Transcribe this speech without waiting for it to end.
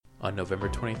On November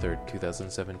 23rd,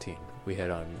 2017, we had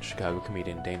on Chicago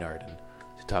comedian Dane Arden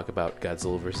to talk about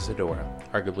Godzilla vs.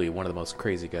 Hedorah, arguably one of the most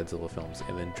crazy Godzilla films,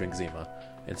 and then drink Zima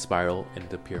and spiral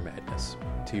into pure madness.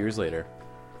 2 years later,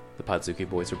 the Podzuki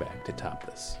boys are back to top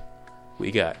this.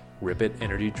 We got Rip It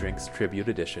Energy Drinks Tribute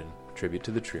Edition, Tribute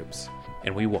to the Troops,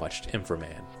 and we watched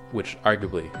Inframan, which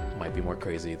arguably might be more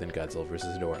crazy than Godzilla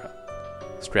vs. Hedorah.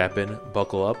 Strap in,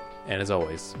 buckle up, and as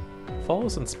always, follow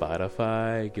us on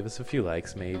Spotify, give us a few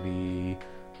likes maybe,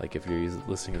 like if you're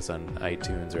listening to this on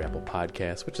iTunes or Apple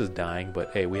Podcasts, which is dying,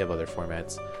 but hey, we have other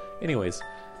formats. Anyways,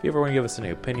 if you ever want to give us any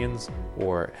opinions,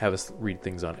 or have us read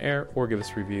things on air, or give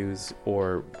us reviews,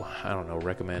 or, I don't know,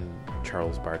 recommend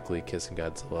Charles Barkley kissing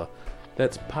Godzilla,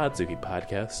 that's Podzuki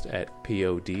Podcast at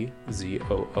PODZOOKY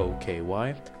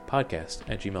podcast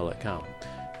at gmail.com.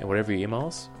 And whatever you email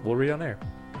us, we'll read on air.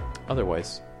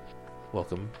 Otherwise,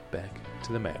 welcome back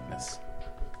to the madness.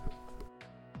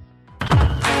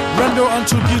 Render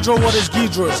unto Ghidra what is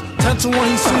Ghidra's. 10 to 1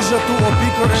 he sees you through a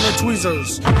beaker and a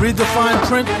tweezers. Read the fine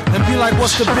print and be like,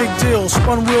 what's the big deal?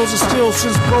 Spun wheels of steel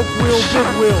since broke wheel, big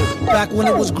wheel. Back when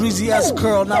it was greasy as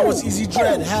curl, now it's easy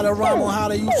dread. Had a rhyme on how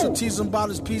they used to tease him about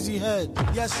his peasy head.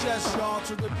 Yes, yes, y'all,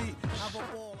 to the beat. Have a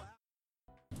ball.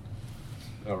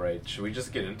 Alright, should we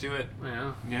just get into it?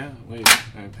 Yeah. Wait,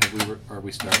 are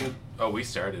we started? Oh, we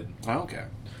started. Oh, okay.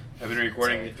 I've been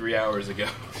recording 3 hours ago.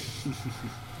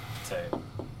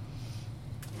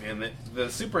 Man, the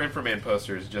Super Inframan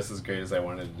poster is just as great as I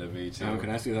wanted it to be, too. Oh, can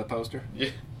I see that poster?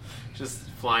 Yeah. Just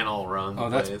flying all around the Oh,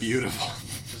 that's place.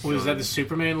 beautiful. Was that the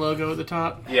Superman logo at the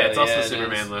top? Yeah, it's also Yeah, the it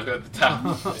Superman is. logo at the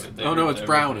top. Oh, no, it's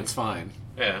brown. It's fine.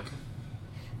 Yeah.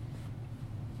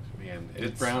 Man,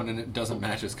 It's brown and it doesn't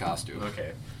match his costume.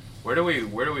 Okay. Where do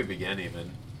we begin,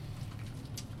 even?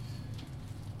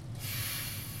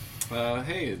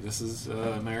 Hey, this is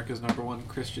America's #1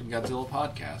 Christian Godzilla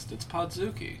podcast. It's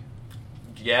Podzuki.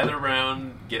 Gather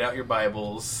around, get out your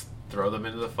Bibles, throw them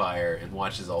into the fire, and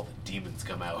watch as all the demons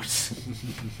come out.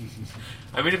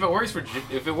 I mean, if it works,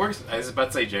 I was about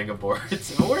to say Jenga boards.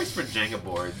 If it works for Jenga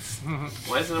boards,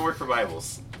 why doesn't it work for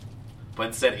Bibles? But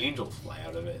instead, angels fly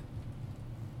out of it.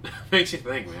 Makes you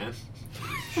think, man.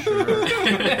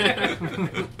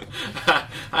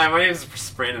 Hi, my name is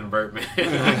Brandon Burtman.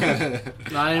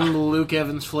 I'm Luke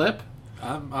Evans Flip.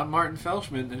 I'm Martin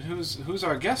Felchman, and who's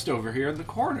our guest over here in the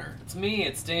corner? It's me,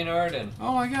 it's Dane Arden.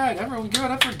 Oh my God! Everyone, give it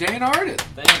up for Dane Arden.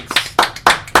 Thanks.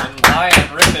 I'm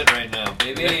live on Rip It right now,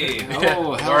 baby.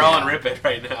 Oh, hell We're all yeah. on Rip It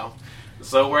right now.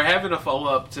 So we're having a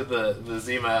follow-up to the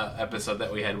Zima episode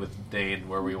that we had with Dane,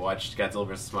 where we watched Godzilla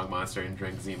vs. Smog Monster and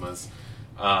drank Zimas.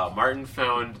 Martin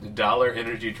found dollar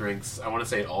energy drinks, I want to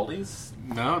say at Aldi's?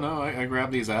 No, I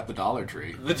grabbed these at the Dollar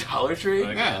Tree. The Dollar Tree?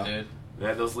 Okay, Yeah. dude.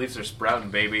 Yeah, those leaves are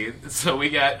sprouting, baby. So we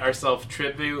got ourselves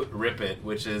Tribute Rip It,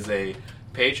 which is a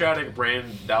patriotic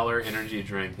brand dollar energy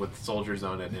drink with soldiers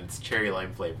on it, and it's cherry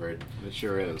lime flavored. It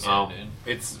sure is. dude.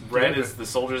 It's red as the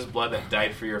soldier's blood that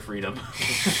died for your freedom.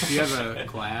 Do you have a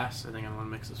glass? I think I want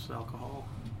to mix this with alcohol.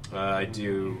 I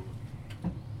do.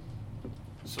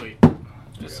 Sweet.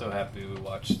 Just so happy we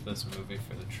watched this movie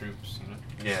for the troops, you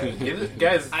know? Yeah,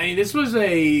 guys. I mean, this was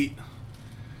a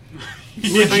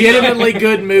legitimately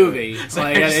good movie.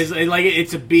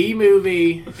 It's a B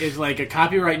movie. It's like a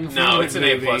copyright infringement No, it's an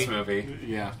movie. A+ movie.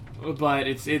 Yeah. But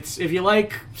it's if you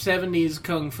like 70s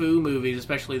kung fu movies,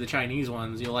 especially the Chinese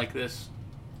ones, you'll like this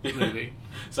movie.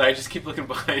 So I just keep looking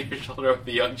behind your shoulder with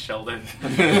the young Sheldon.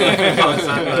 It's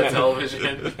on the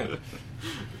television.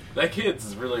 That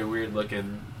kid's really weird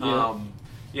looking.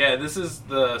 Yeah. This is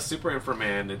the Super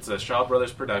Inframan. It's a Shaw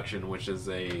Brothers production, which is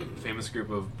a famous group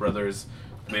of brothers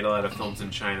who made a lot of films in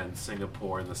China and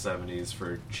Singapore in the 70s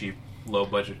for cheap,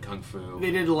 low-budget kung fu.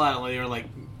 They did a lot. They were like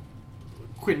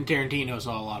Quentin Tarantino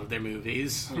saw a lot of their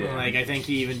movies. Yeah. Like I think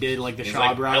he even did like the He's Shaw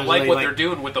like, Brothers. I like they, what they're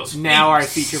doing with those now our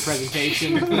feet. feature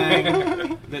presentation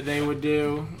thing that they would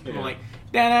do. Yeah. Like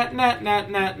da na na na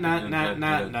na na na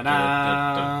na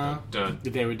na Dun.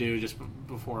 that they would do just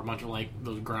before a bunch of like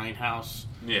those grindhouse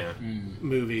Yeah.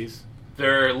 movies.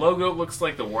 Their logo looks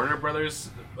like the Warner Brothers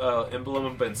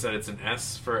emblem, but instead it's an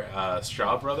S for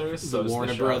Shaw Brothers. So The it's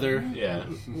Warner Shaw- Brother Yeah.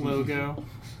 logo.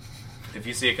 If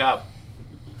you see a cop,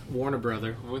 Warner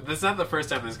Brother. this is not the first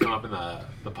time this has come up in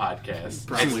the podcast.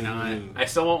 Probably not. I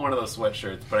still want one of those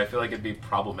sweatshirts, but I feel like it'd be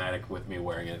problematic with me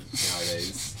wearing it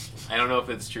nowadays. I don't know if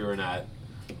it's true or not.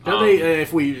 Don't they,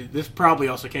 this probably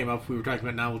also came up if we were talking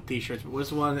about novel t-shirts, but what's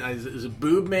the one, is it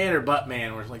Boob Man or Butt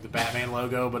Man, where it's like the Batman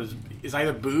logo, but it's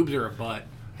either boobs or a butt.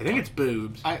 I think it's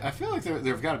boobs. I feel like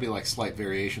there've got to be like slight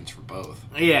variations for both.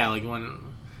 Yeah, like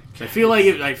one. I feel like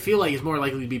it's more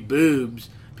likely to be boobs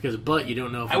Because butt, you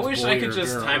don't know if I it's wish boy I could or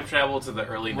just girl. time travel to the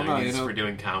early Well, 90s no, you know- for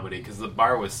doing comedy, because the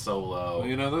bar was so low. Well,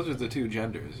 you know, those are the two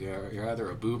genders. You're either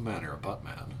a boob man or a butt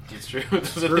man. It's true.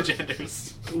 Those are the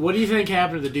genders. What do you think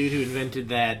happened to the dude who invented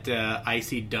that I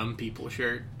see dumb people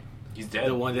shirt? He's dead.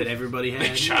 The one that everybody They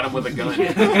had? shot him with a gun.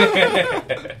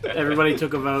 Everybody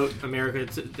took a vote. America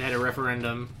had a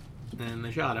referendum, and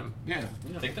they shot him. Yeah.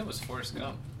 I think that was Forrest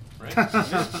Gump, right?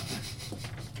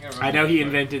 I know he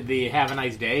invented the "Have a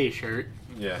Nice Day" shirt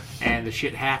Yeah. and the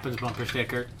 "Shit Happens" bumper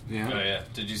sticker. Yeah. Oh yeah.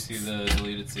 Did you see the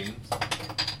deleted scenes?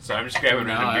 So I'm just grabbing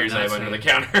No, random I've beers I not have under the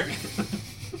seen counter.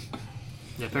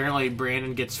 Apparently,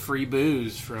 Brandon gets free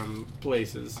booze from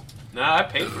places. Nah, I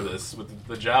paid for this with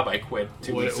the job I quit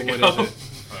 2 weeks ago. What is it?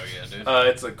 Oh yeah,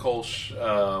 dude. It's a Kolsch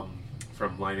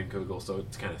from Leinenkugel, so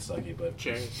it's kind of sucky, but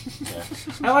Sure. yeah.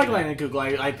 I like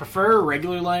Leinenkugel. I prefer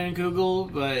regular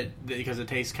Leinenkugel, but because it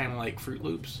tastes kind of like Fruit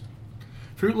Loops.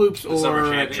 Fruit Loops The summer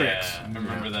or shandy? Tricks. Yeah, I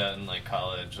remember that in like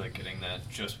college, like getting that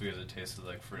just because it tasted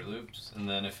like Fruit Loops, and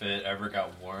then if it ever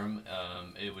got warm,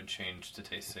 it would change to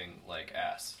tasting like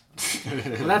ass.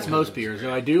 Well, that's most beers,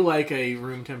 though. I do like a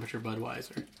room temperature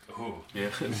Budweiser. Ooh. Yeah.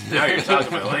 Now you're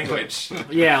talking my language.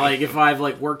 Yeah, like if I've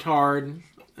like worked hard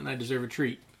and I deserve a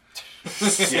treat.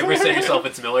 You ever say to yourself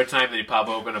it's Miller time, then you pop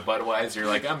open a Budweiser, you're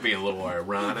like, I'm being a little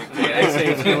ironic. I say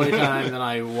it's the only time that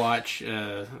I watch,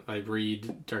 I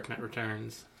read Dark Knight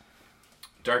Returns.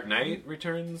 Dark Knight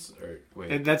Returns? Or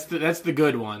wait, And that's the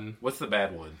good one. what's the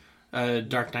bad one?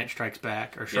 Dark Knight Strikes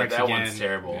Back or Yeah, Strikes that Again. one's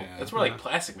terrible. Yeah. That's where like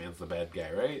Plastic Man's the bad guy,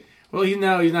 right? Well, he's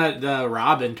not.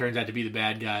 Robin turns out to be the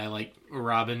bad guy. Like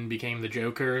Robin became the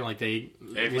Joker. Like they,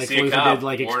 If you Lex see a Luthor cop, did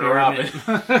like warn Robin.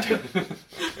 experiment.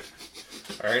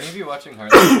 Are any of you watching Harley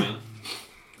Quinn?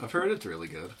 I've heard it's really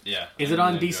good. Yeah. Is it I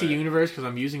on enjoy DC it. Universe? Because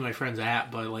I'm using my friend's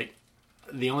app, but like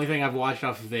the only thing I've watched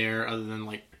off of there, other than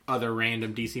like other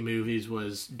random DC movies,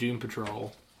 was Doom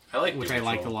Patrol, I like which Doom I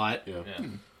liked a Patrol. lot. Yeah. Yeah.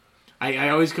 I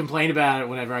always complain about it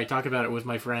whenever I talk about it with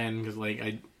my friend because like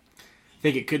I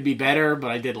think it could be better, but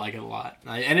I did like it a lot.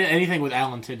 And anything with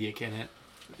Alan Tudyk in it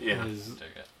Yeah. is Dig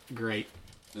it. great.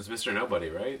 It's Mr. Nobody,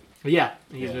 right? But yeah,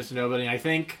 he's Yeah. Mr. Nobody. I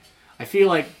feel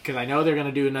like because I know they're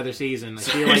gonna do another season. I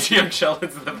feel like Young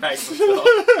Sheldon's in the back himself.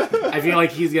 I feel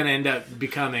like he's gonna end up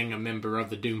becoming a member of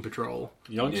the Doom Patrol.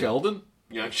 Young Yeah. Sheldon?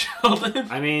 Young Sheldon.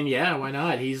 I mean, yeah, why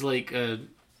not? He's like a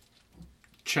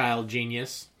child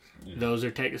genius. Yeah. Those are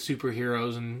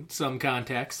superheroes in some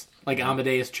context, like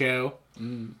Amadeus Cho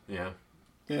Yeah.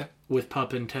 with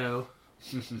Pup in tow.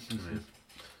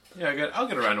 Yeah, I'll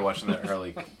get around to watching that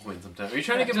Harley Quinn sometime. Are you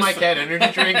trying to give my cat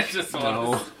energy drink? Just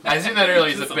No. I assume that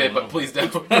early is a Just a bit, little but please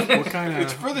don't. What kind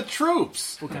It's for the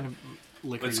troops. What kind of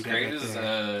liquor What's you got great back is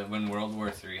there? when World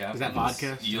War III happens. that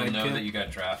vodka? You'll know Vodka? that you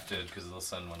got drafted because they'll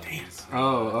send one of these.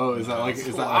 Oh, is that like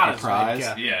a lot a of prize?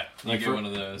 vodka. Yeah, you Like get for- one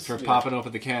of those. For popping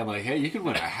open the can, like, hey, you can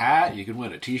win a hat, you can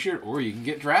win a T-shirt, or you can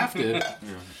get drafted.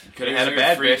 Could have Here's had a your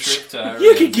bad free bitch. trip to Ireland.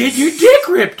 You could get your dick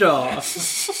ripped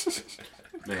off.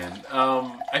 Man,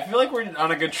 I feel like we're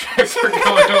on a good track for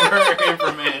going over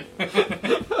Inframan.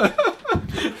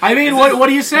 I mean, what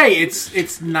do you say? It's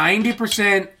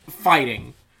 90%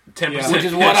 fighting, 10%. which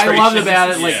is what I loved penetration.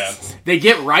 about it. Like Yeah. they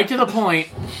get right to the point.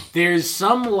 There's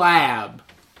some lab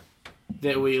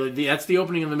that that's the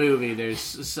opening of the movie. There's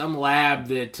some lab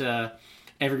that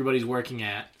everybody's working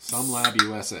at. Some Lab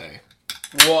USA.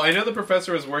 Well, I know the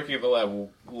professor was working at the lab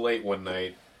late one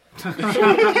night.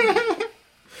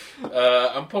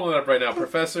 I'm pulling it up right now.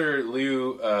 Professor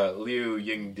Liu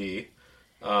Yingdi.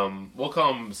 We'll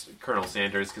call him Colonel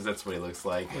Sanders because that's what he looks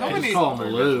like. How I many- just call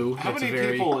him Lou. How That's many a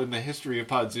very- people in the history of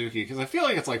Podzuki, because I feel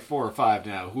like it's like 4 or 5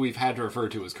 now, who we've had to refer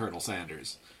to as Colonel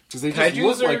Sanders? Because they just Kaijus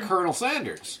look like are- Colonel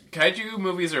Sanders. Kaiju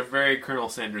movies are very Colonel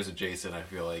Sanders adjacent. I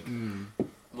feel like,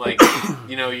 like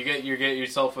you get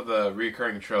yourself with the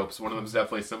recurring tropes. One of them's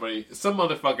definitely some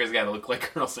motherfucker's got to look like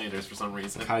Colonel Sanders for some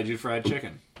reason. Kaiju fried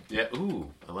chicken. Yeah, ooh,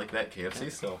 I like that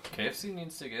KFC still. KFC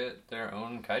needs to get their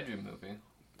own kaiju movie.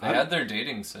 They I- had their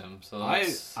dating sim, so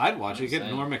that's, I'd watch it. Get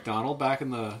insane. Norm Macdonald back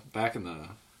in the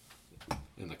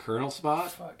Colonel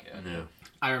spot. Fuck yeah. Yeah,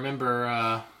 I remember.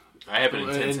 I have an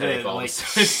intense in the, headache all of a like,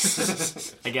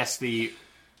 sudden. I guess the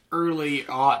early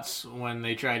aughts when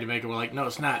they tried to make it, were like, no,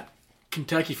 it's not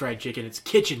Kentucky Fried Chicken, it's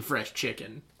Kitchen Fresh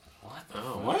Chicken.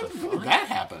 Oh, What? the When did that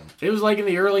happen? It was like in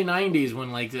the early '90s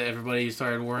when like everybody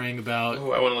started worrying about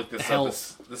Ooh, I want to look this up.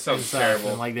 Health This sounds and stuff, terrible.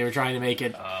 and like they were trying to make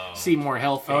it seem more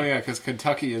healthy. Oh yeah, because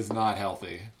Kentucky is not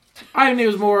healthy. I mean, it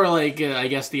was more like I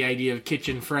guess the idea of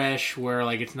Kitchen Fresh, where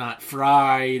like it's not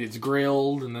fried, it's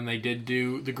grilled, and then they did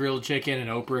do the grilled chicken, and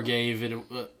Oprah gave it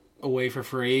away for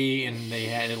free, and they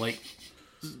had it like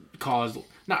caused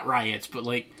not riots, but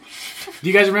like, do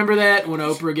you guys remember that when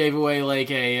Oprah gave away like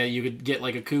you could get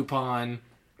like a coupon?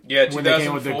 Yeah, When they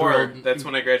came with the 2004. grilled- That's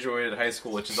when I graduated high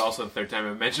school, which is also the third time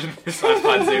I've mentioned this on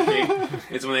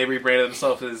Podzuki. Is when they rebranded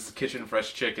themselves as Kitchen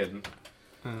Fresh Chicken.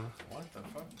 What the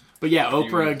fuck? But yeah,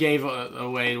 Oprah gave a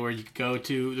way where you could go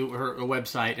to her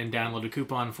website and download a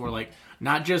coupon for like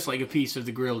not just like a piece of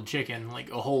the grilled chicken, like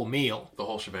a whole meal. The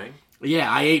whole shebang.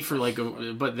 Yeah, I ate for like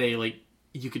but they like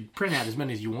you could print out as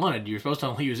many as you wanted. You're supposed to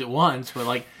only use it once, but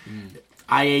like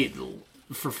I ate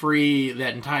for free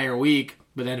that entire week.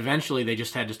 But then eventually they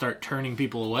just had to start turning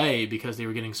people away because they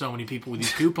were getting so many people with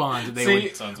these coupons that they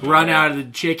would run out of the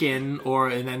chicken,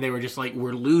 and then they were just like,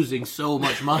 we're losing so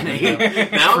much money.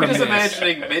 Now I'm from just this.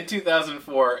 imagining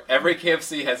mid-2004, every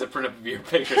KFC has a print up of your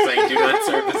picture saying, do not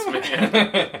serve this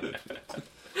man.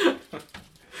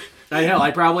 I know,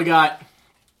 I probably got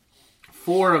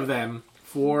 4 of them,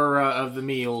 4 of the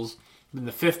meals. And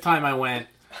the 5th time I went,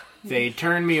 they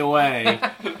turned me away,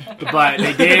 but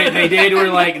they did were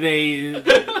like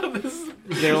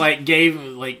they're like gave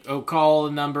like call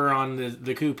a number on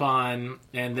the coupon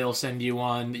and they'll send you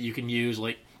one that you can use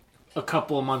like a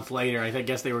couple of months later. I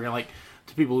guess they were gonna like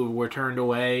to people who were turned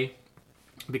away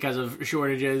because of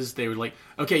shortages. They were like,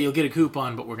 okay, you'll get a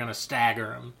coupon, but we're gonna stagger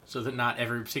them so that not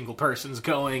every single person's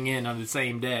going in on the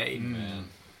same day. Man,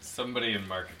 somebody in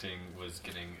marketing was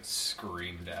getting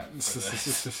screamed at for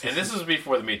this. And this was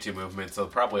before the Me Too movement, so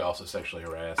probably also sexually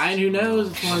harassed. And who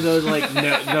knows? It's one of those like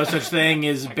no such thing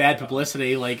as bad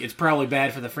publicity. Like it's probably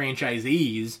bad for the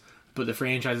franchisees, but the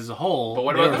franchise as a whole. But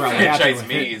what they about were the probably happy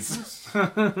franchise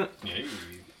with it. me's? Yay.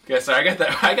 Okay, so I got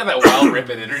that wild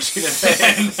ripping energy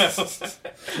today.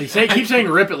 They keep saying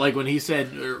 "rip it" like when he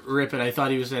said "rip it." I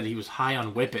thought he was high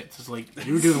on whippets. It's like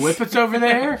you were doing whippets over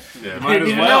there. Yeah. Might as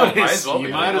Didn't well. notice. Might as well You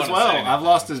be. might I as wanna well. say I've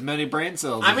lost as many brain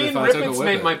cells I as mean, if I took a rippets whip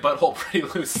made it. my butthole pretty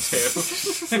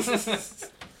loose too.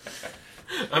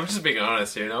 I'm just being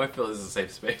honest here. Now I feel this is a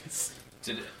safe space.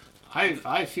 Did it?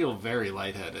 I feel very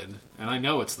lightheaded, and I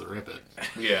know it's the Rip It.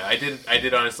 Yeah, I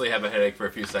did honestly have a headache for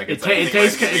a few seconds. It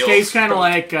tastes kind of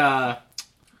like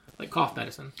cough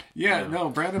medicine. Yeah, no,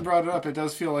 Brandon brought it up. It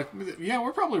does feel like, yeah,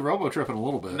 we're probably robo-tripping a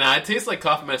little bit. Nah, it tastes like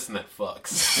cough medicine that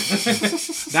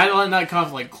fucks. Not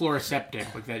cough like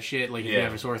chloroseptic, like that shit. Like if you Yeah.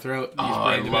 have a sore throat, Oh, you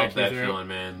I spray it love back to your that throat. feeling,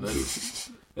 man.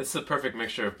 That's the perfect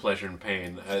mixture of pleasure and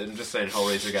pain. I'm just saying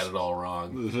Hellraiser got it all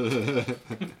wrong.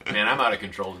 Man, I'm out of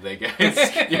control today, guys.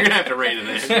 You're gonna have to rein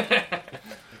it in.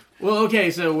 Well, okay,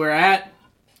 so we're at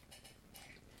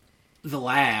the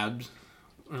labs.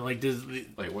 Like this.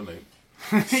 Like, when they...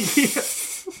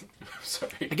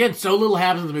 Sorry. Again, so little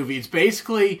happens in the movie. It's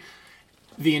basically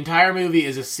the entire movie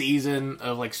is a season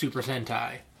of like Super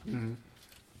Sentai,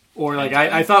 or like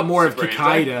I thought more of Super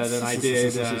Kikaida Hentai? than I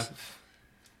did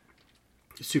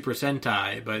Super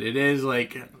Sentai, but it is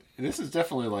like This is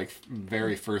definitely like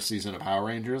very first season of Power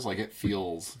Rangers. Like it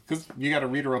feels, because you got a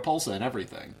Rita Repulsa and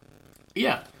everything.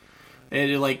 yeah,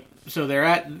 and like so they're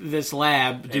at this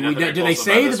lab. Do nothing they repulsive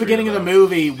say about at the this beginning of the Rita,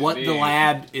 movie what the Maybe.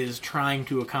 lab is trying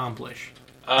to accomplish?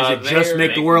 Is it just they're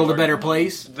make the world a better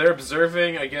place? They're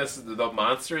observing, I guess, the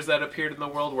monsters that appeared in the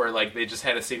world, where like they just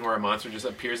had a scene where a monster just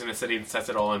appears in a city and sets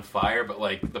it all on fire, but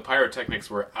like the pyrotechnics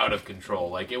were out of control,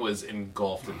 like it was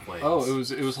engulfed in flames. Oh, it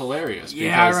was hilarious.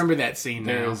 Yeah, I because remember that scene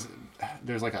now.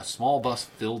 there's like a small bus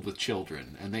filled with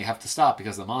children, and they have to stop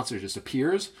because the monster just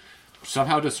appears,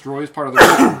 somehow destroys part of the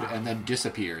road, and then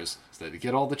disappears. So they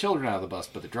get all the children out of the bus,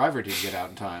 but the driver didn't get out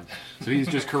in time, so he's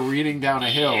just careening down a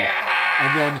hill.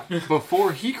 And then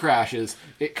before he crashes,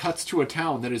 it cuts to a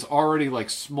town that is already like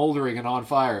smoldering and on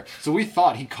fire. So we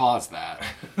thought he caused that.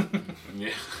 Yeah.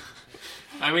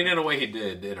 I mean, in a way, he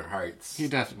did in our hearts. He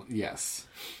definitely, yes.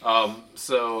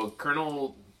 So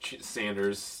Colonel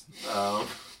Sanders, oh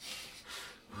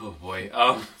boy,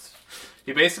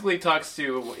 he basically talks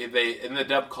to they in the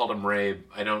dub called him Ray.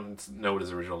 I don't know what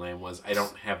his original name was. I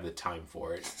don't have the time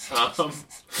for it.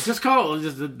 Just call it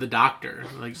just the doctor.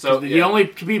 Like So, the yeah. only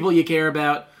people you care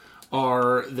about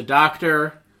are the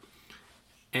doctor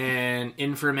and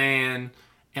Inframan,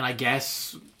 and I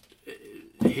guess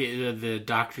the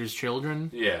doctor's children.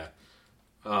 Yeah.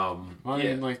 Well, I Yeah.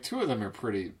 mean, like, two of them are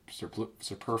pretty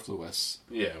superfluous.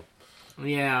 Yeah.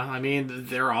 Yeah, I mean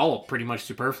they're all pretty much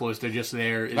superfluous. They're just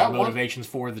there as That one- motivations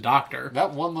for the doctor.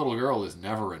 That one little girl is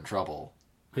never in trouble.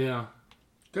 Yeah.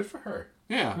 Good for her.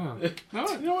 Yeah. No,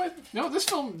 You know what? no, this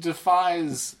film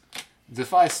defies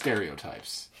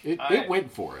stereotypes. It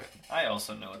went for it. I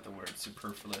also know what the word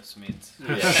superfluous means.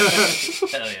 Yeah.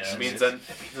 Hell yeah. It means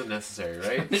unnecessary,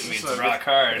 right? It means rock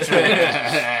hard.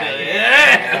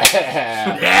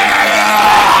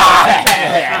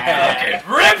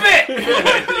 Rip it!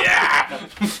 Yeah.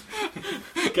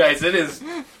 Guys, it is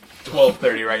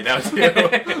 12:30 right now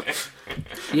too.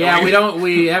 Yeah, we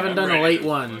haven't done a late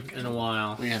one in a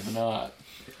while. We have not.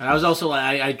 And I was also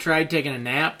like, I tried taking a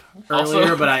nap Also-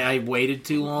 earlier, but I waited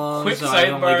too long, Quick so I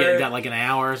only sidebar. got like an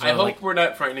hour. So I hope like, we're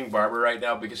not frightening Barbara right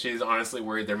now because she's honestly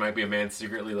worried there might be a man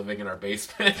secretly living in our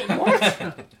basement.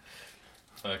 Fuck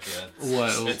yeah.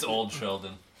 what? It's old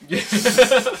Sheldon. I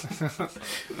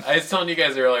was telling you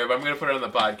guys earlier, but I'm going to put it on the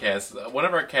podcast. One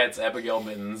of our cats, Abigail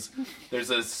Mittens, there's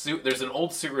an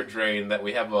old sewer drain that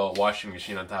we have a washing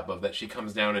machine on top of that she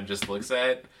comes down and just looks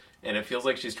at, and it feels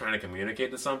like she's trying to communicate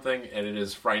to something, and it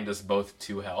has frightened us both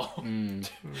to hell.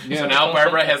 So now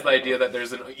Barbara has the idea that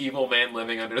there's an evil man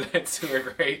living under that sewer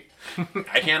grate.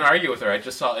 I can't argue with her. I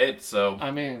just saw it, so I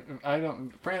mean, I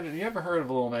don't. Brandon, you ever heard of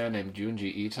a little man named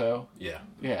Junji Ito? yeah.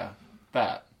 Yeah,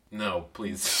 that. No,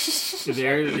 please.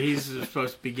 He's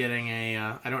supposed to be getting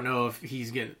a. I don't know if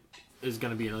is going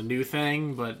to be a new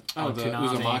thing, but on The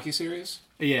Toonami. Uzumaki series?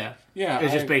 Yeah, Yeah.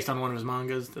 it's just based on one of his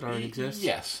mangas that already exists.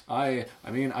 Yes. I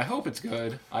mean, I hope it's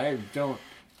good. I don't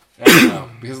know.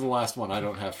 Because of the last one, I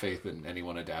don't have faith in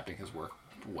anyone adapting his work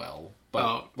well.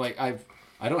 But,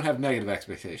 I don't have negative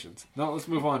expectations. No, let's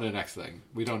move on to the next thing.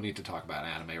 We don't need to talk about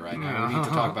anime right now. We need to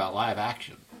talk about live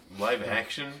action. Live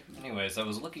action? Anyways, I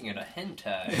was looking at a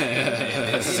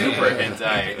hentai. Super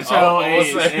hentai. So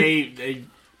Almost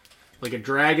a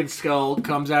dragon skull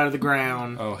comes out of the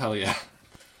ground, Oh, hell yeah.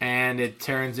 and it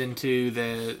turns into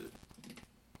the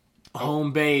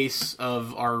home base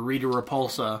of our Rita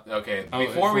Repulsa. Okay, Oh,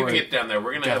 before we for get down there,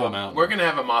 we're gonna have Devil a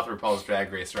Mountain. Moth Repulse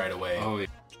drag race right away. Oh, yeah.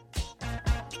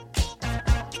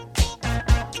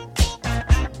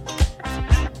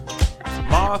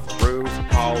 Moth through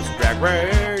Paul's drag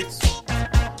race.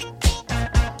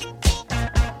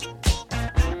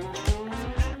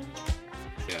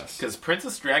 Yes. Because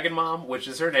Princess Dragon Mom, which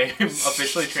is her name,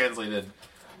 officially translated,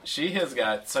 she has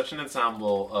got such an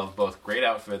ensemble of both great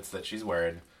outfits that she's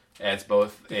wearing as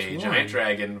both a giant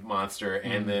dragon monster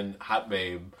and then Hot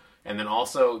Babe, and then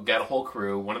also got a whole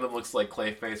crew. One of them looks like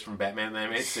Clayface from Batman the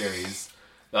Animated Series.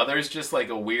 The other is just like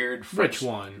a weird Which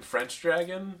one? French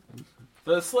dragon?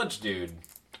 The sludge dude.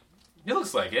 He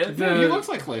looks like it. The- He looks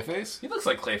like Clayface. He looks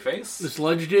like Clayface. The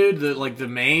sludge dude, the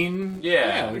main.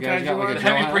 Yeah, the the guy's got like a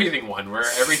heavy jailhouse. breathing one, where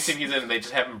every scene he's in, they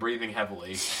just have him breathing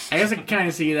heavily. I guess I can kind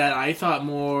of see that. I thought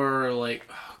more like,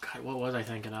 oh god, what was I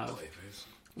thinking of?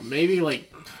 Maybe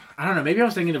like, I don't know. Maybe I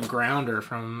was thinking of Grounder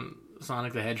from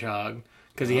Sonic the Hedgehog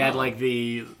because he had like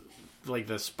the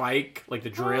spike, like the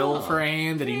drill for a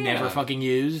hand that he never fucking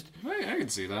used. I can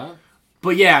see that.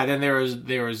 But yeah, then there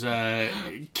was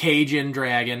Cajun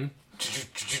Dragon.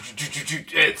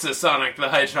 It's a Sonic the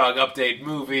Hedgehog update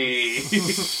movie.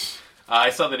 I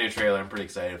saw the new trailer. I'm pretty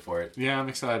excited for it. Yeah, I'm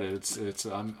excited. It's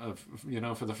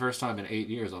for the first time in 8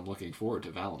 years, I'm looking forward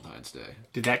to Valentine's Day.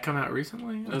 Did that come out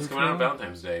recently? It's coming out on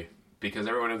Valentine's Day because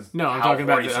everyone is. No, I'm how talking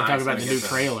about horny the Sonic's new gonna get them.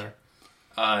 trailer.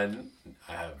 Or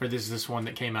Or this one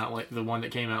that came out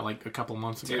like a couple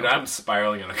months ago. dude, I'm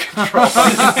spiraling out of control.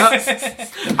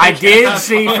 I did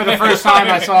see for the first time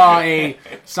I saw a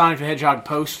Sonic the Hedgehog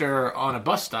poster on a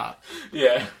bus stop.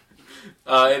 Yeah.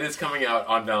 It is coming out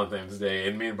on Valentine's Day,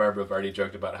 and me and Barbara have already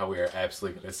joked about how we are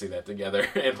absolutely going to see that together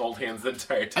and hold hands the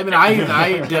entire time. I mean,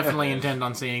 I definitely intend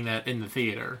on seeing that in the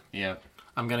theater. Yep.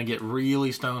 I'm gonna get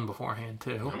really stoned beforehand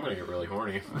too. I'm going to get really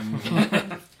horny.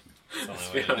 That's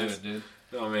be the only way to do honest. it, dude.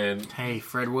 Oh, man. Hey,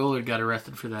 Fred Willard got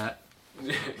arrested for that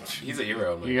He's a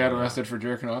hero. You got arrested for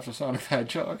jerking off to Sonic the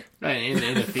Hedgehog?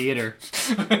 in the theater.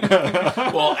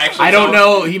 Well, actually, I don't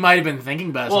know. He might have been thinking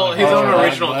about Well, Sonic his the own Hedgehog,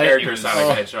 original but- character, Sonic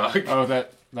the Hedgehog. Oh,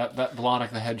 that Blonic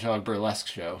the Hedgehog burlesque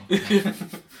show.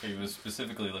 He was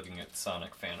specifically looking at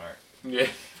Sonic fan art. Yeah.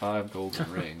 5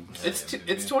 golden rings. It's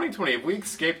 2020. Have we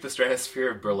escaped the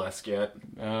stratosphere of burlesque yet?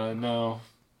 No.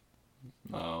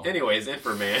 Anyways,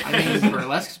 Inframan. I mean,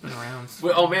 burlesque's been around.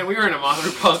 Oh man, we were in a Moth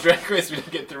Repulse drag race. We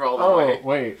didn't get through all the Oh, way.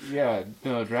 wait, yeah.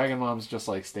 No, Dragon Mom's just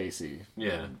like Stacy.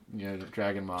 Yeah.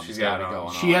 Dragon Mom's She's got got it going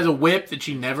on. She has a whip that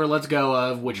she never lets go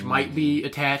of, which might be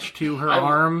attached to her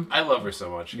arm. I love her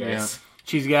so much, guys. Yeah.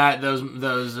 She's got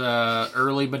those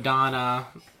early Madonna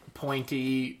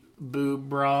pointy boob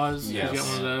bras. Yes. She's got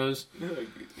one of those.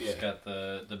 She's Yeah. got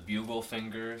the bugle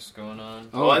fingers going on.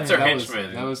 Oh, Well, that's her that was-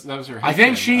 henchman. That was her henchman. I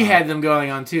think she had them going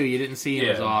on too. You didn't see them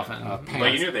Yeah. as often. Pants,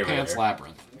 But you knew they were Pants there.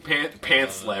 Labyrinth.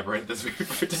 Pants Labyrinth, as we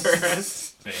refer to her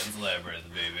as. Bands Labyrinth,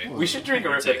 baby. We should drink a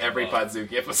rip at Take 'em every off.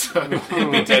 Podzuki episode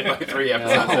and be dead by 3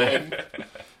 episodes in.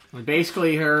 And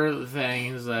basically, her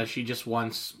thing is she just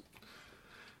wants.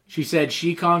 She said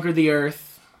she conquered the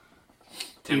Earth,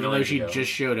 10 even though million she ago.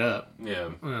 just showed up. Yeah.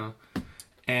 You know.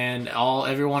 And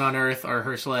everyone on Earth are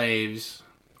her slaves.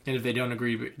 And if they don't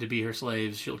agree to be her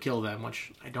slaves, she'll kill them,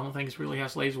 which I don't think is really how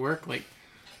slaves work. Like,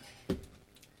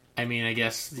 I mean, I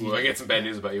guess... Well, I get some bad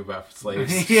news about you about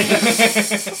slaves. Yeah.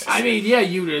 I mean, yeah,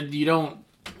 you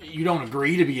don't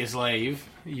agree to be a slave.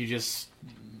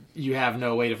 You have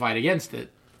no way to fight against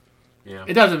it. Yeah.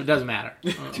 It doesn't matter.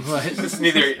 But- It's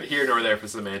neither here nor there for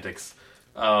semantics.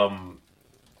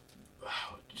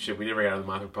 Shit, we never got out of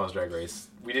the Mothra Paws Drag Race.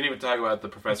 We didn't even talk about the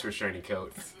professor's shiny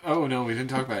coat. Oh no, we didn't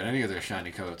talk about any of their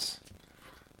shiny coats.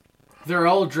 They're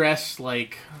all dressed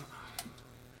like,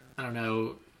 I don't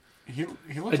know, He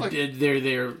looks like... they're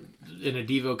in a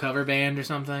Devo cover band or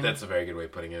something. That's a very good way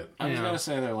of putting it. I was Yeah. gonna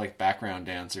say they're like background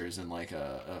dancers in like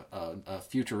a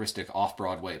futuristic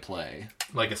off-Broadway play.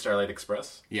 Like a Starlight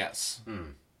Express. Yes.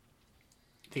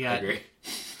 They I got agree.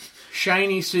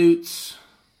 shiny suits,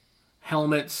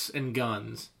 helmets, and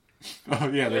guns. Oh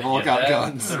yeah, they've all got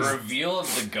guns. The reveal of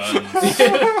the guns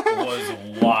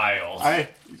was wild.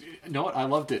 You know what? I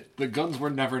loved it. The guns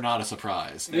were never not a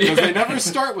surprise because they never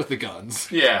start with the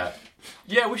guns. Yeah.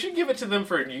 Yeah, we should give it to them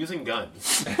for using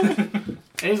guns.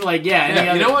 It's like, any Yeah,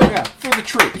 other... you know what? Yeah, for the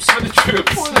troops. For the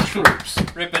troops. For the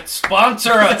troops. Rip it,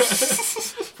 sponsor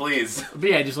us! Please. But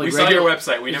yeah, just like We saw your regular,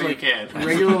 website. We know you like can.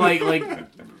 regular like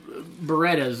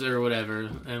Berettas or whatever,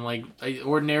 and like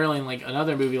ordinarily in like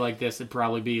another movie like this, it'd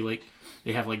probably be like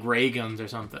they have like ray guns or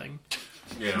something.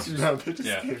 Yeah. No, they just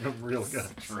Yeah. gave them real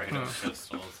guns. Straight up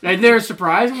pistols. And they're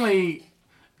surprisingly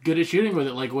good at shooting with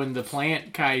it. Like when the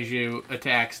plant kaiju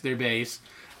attacks their base,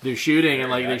 they're shooting and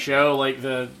like they show like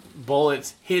the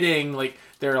bullets hitting like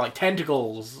they're like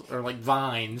tentacles or like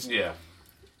vines Yeah.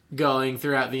 going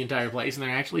throughout the entire place, and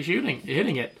they're actually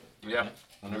hitting it. Yeah.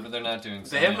 Whenever they're not doing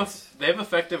They have science. they have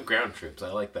effective ground troops. I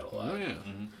like that a lot. Oh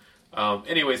yeah.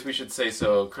 Anyways, we should say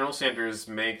so. Colonel Sanders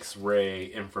makes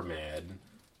Ray inframad.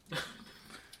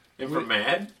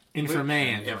 Inframad?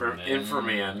 Inframan.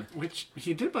 Inframan. Which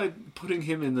he did by putting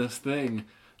him in this thing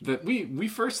that we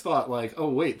first thought like, oh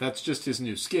wait, that's just his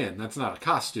new skin. That's not a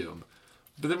costume.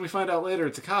 But then we find out later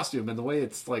it's a costume, and the way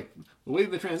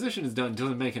the transition is done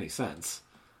doesn't make any sense.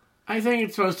 I think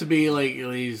it's supposed to be like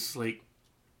he's like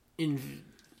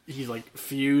he's like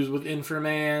fused with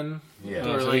Inframan. Yeah.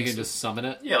 Or So like you can just summon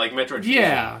it. Yeah, like Metroid.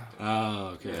 yeah.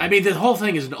 Oh, okay. I mean, the whole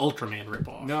thing is an Ultraman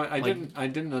ripoff. No, I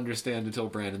Like, didn't understand until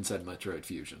Brandon said Metroid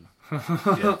Fusion. Fusion.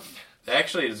 Yeah.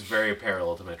 Actually, it's very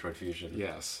parallel to Metroid Fusion.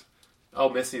 Yes. Oh,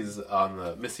 Missy's on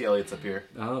the Missy Elliott's up here.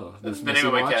 Oh, That's the Missy name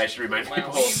of my Watch? cat. I should remind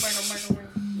people.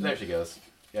 There she goes.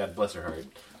 Yeah, bless her heart.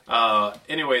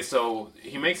 Anyway, so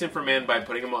he makes Inframan by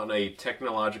putting him on a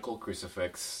technological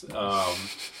crucifix.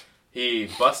 He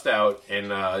busts out, and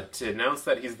to announce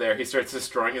that he's there, he starts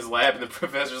destroying his lab, and the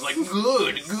professor's like,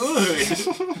 good.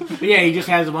 but yeah, he just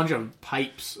has a bunch of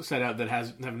pipes set up that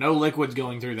have no liquids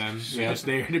going through them. They're just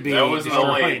there to be That wasn't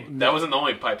destroyed. the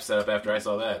only pipe setup after I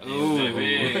saw that.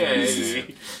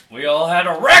 Hey. We all had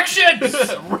erections!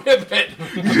 Rip it!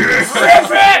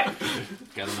 Rip it!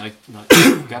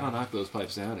 Gotta knock those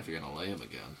pipes down if you're gonna lay them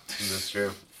again. That's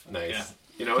true. Nice. Yeah.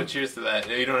 You know what? Cheers to that.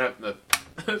 You don't have to...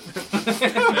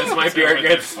 That's my beer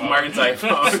against Martin's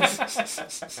iPhone.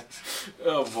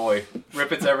 Oh boy.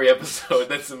 Rip it's every episode.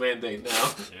 That's the mandate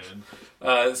now.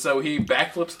 Dude. So he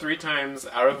backflips 3 times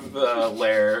out of the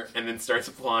lair and then starts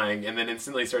flying and then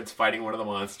instantly starts fighting one of the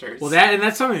monsters. Well,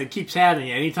 that's something that keeps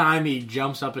happening. Anytime he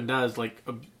jumps up and does like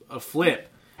a flip,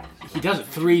 he does it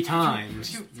 3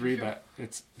 times.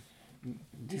 It's.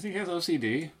 Do you think he has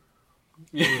OCD?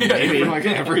 Maybe. Like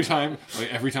every time I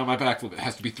backflip, it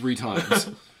has to be 3 times.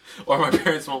 Or my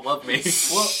parents won't love me.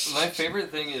 Well, my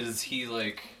favorite thing is he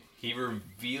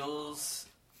reveals,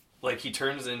 like, he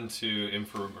turns into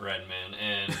Infrared Man,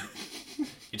 and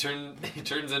he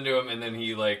turns into him, and then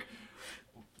he, like,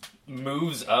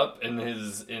 moves up in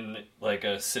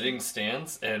a sitting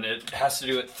stance, and it has to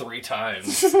do it 3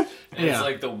 times. And Yeah. it's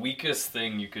like the weakest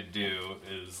thing you could do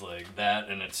is like that,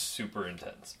 and it's super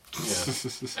intense. Yeah.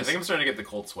 I think I'm starting to get the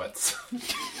cold sweats.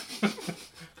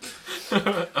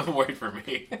 I'm worried for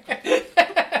me.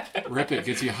 Rip it,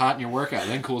 gets you hot in your workout,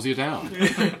 then cools you down.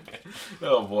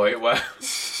 Oh boy, wow.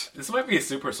 This might be a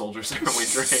super soldier serum we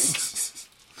drink.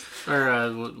 Or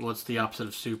what's the opposite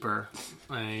of super?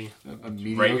 A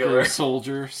mediocre Regular.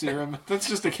 soldier serum. That's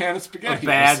just a can of A spaghetti.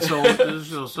 bad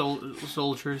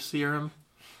soldier serum.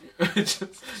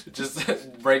 just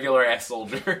regular ass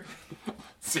soldier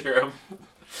serum.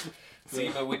 See,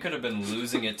 but we could have been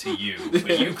losing it to you,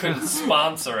 but you couldn't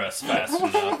sponsor us fast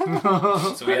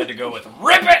enough. So we had to go with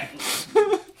Rip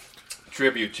It!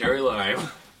 Tribute, Cherry Lime.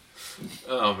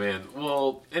 Oh man.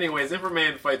 Well, anyways,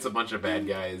 Inframan fights a bunch of bad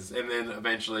guys, and then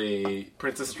eventually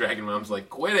Princess Dragon Mom's like,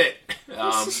 quit it!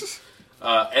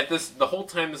 The whole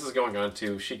time this is going on,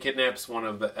 too, she kidnaps one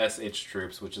of the SH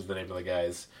troops, which is the name of the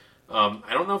guys. I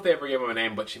don't know if they ever gave him a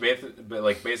name, but she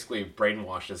basically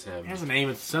brainwashes him. It has a name.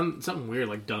 It's something weird,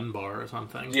 like Dunbar or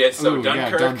something. Yeah, so Ooh,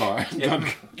 Dunkirk. Dunbar.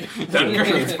 Dunkirk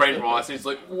gets brainwashed. He's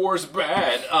like, war's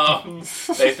bad.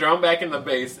 They throw him back in the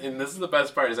base, and this is the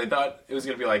best part. Is I thought it was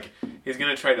gonna be like he's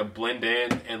gonna try to blend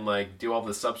in and like do all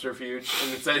the subterfuge,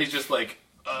 and instead he's just like,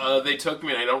 they took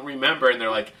me and I don't remember, and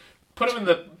they're like, put him in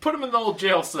the old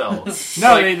jail cell.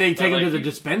 No, Like, they take him to the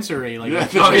dispensary. Like,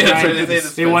 oh yeah, that's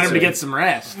right, they want him to get some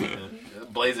rest.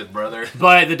 Blaze it, brother.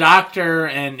 But the doctor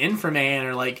and Inframan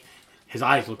are like, his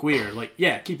eyes look weird. Like,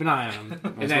 yeah, keep an eye on him. And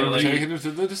That's why then they're he, taking him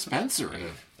to the dispensary.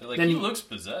 Like, Then he he- looks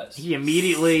possessed. he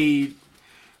immediately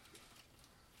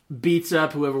beats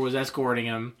up whoever was escorting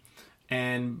him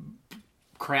and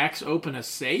cracks open a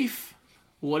safe.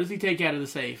 What does he take out of the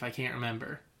safe? I can't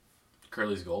remember.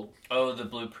 Curly's gold. Oh, the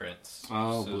blueprints.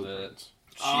 Oh, so blueprints.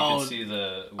 that she Oh. can see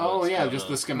the. Oh what's yeah, going just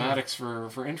on. the schematics for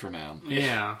Intraman.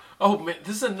 Yeah. Oh man,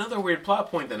 this is another weird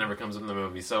plot point that never comes up in the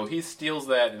movie. So he steals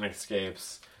that and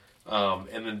escapes.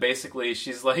 And then basically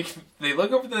she's like, they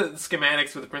look over the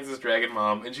schematics with the Princess Dragon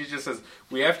Mom, and she just says,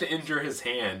 we have to injure his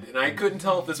hand. And I couldn't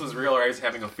tell if this was real or I was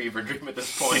having a fever dream at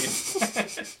this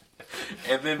point.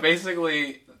 And then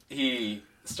basically he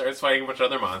starts fighting a bunch of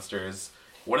other monsters.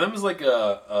 One of them is like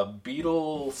a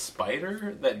beetle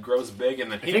spider that grows big,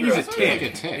 and then I think he's a tick,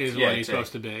 like a tick. is Yeah, what he's tick.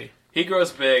 supposed to be. He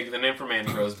grows big, then Inframan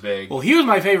grows big. Well, he was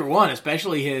my favorite one,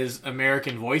 especially his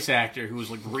American voice actor who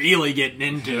was like really getting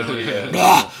into it.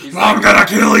 Yeah. He's like, gonna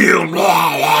kill you!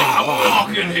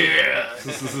 walking here.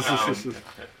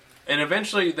 And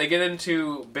eventually they get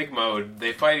into big mode.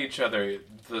 They fight each other.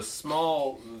 The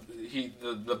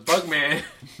Bugman,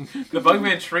 the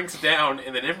Bugman shrinks down,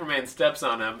 and then Inframan steps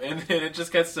on him, and then it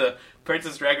just gets to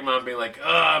Princess Dragonmon being like, "Oh,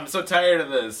 I'm so tired of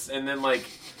this." And then like,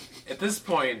 at this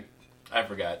point, I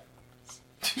forgot.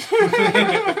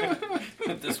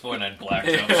 At this point, I'd blacked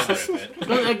out for a bit.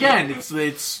 But again,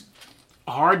 it's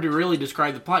hard to really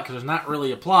describe the plot because there's not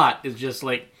really a plot. It's just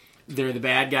like they're the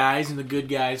bad guys and the good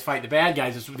guys fight the bad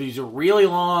guys. These are really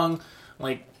long,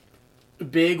 like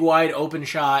big, wide open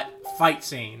shot fight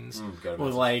scenes God,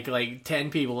 with like 10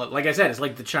 people. Like I said, it's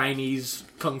like the Chinese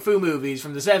kung fu movies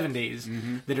from the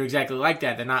 70s that are exactly like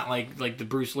that. They're not like the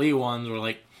Bruce Lee ones where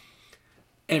like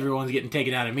everyone's getting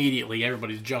taken out immediately.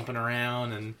 Everybody's jumping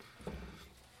around and.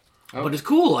 Oh. But it's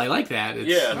cool. I like that. It's,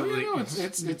 Yeah. Oh, yeah, no,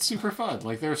 it's super fun.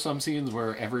 Like there are some scenes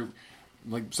where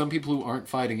some people who aren't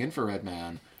fighting Infrared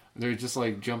Man, they're just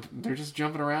like they're just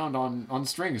jumping around on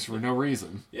strings for no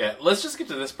reason. Yeah, let's just get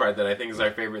to this part that I think is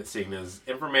our favorite scene. Is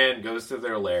Inframan goes to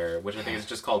their lair, which I think is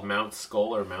just called Mount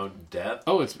Skull or Mount Death.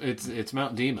 Oh, it's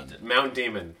Mount Demon Mount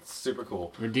Demon, super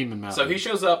cool. or Demon Mountain. So he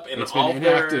shows up, and It's all been of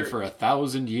their inactive for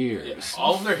 1,000 years. Yeah,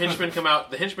 all of their henchmen come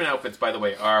out. The henchman outfits, by the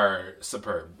way, are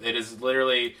superb. It is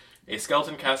literally a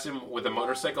skeleton costume with a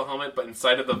motorcycle helmet, but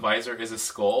inside of the visor is a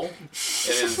skull. It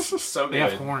is so good. They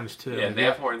have horns too. Yeah, they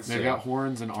have horns They've too. got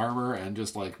horns and armor and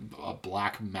just like a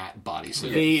black matte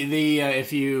bodysuit.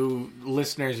 If you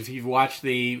listeners, if you've watched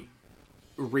the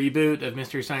reboot of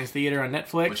Mystery Science Theater on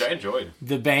Netflix, Which I enjoyed.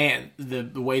 the band,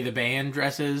 the way the band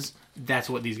dresses, that's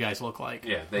what these guys look like.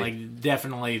 Yeah, like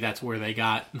definitely that's where they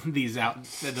got those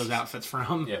outfits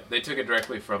from. Yeah, they took it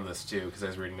directly from this too, because I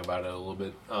was reading about it a little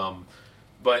bit.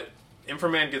 But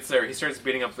Inframan gets there, he starts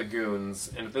beating up the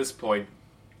goons, and at this point,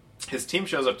 his team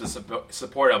shows up to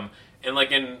support him. And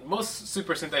like in most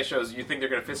Super Sentai shows, you think they're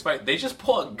going to fist fight. They just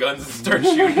pull out guns and start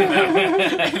shooting them.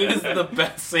 And it is the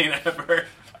best scene ever.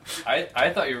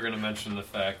 I thought you were going to mention the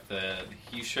fact that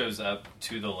he shows up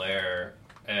to the lair,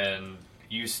 and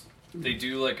they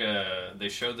do they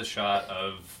show the shot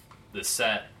of the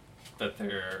set that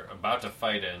they're about to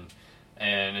fight in,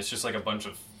 and it's just like a bunch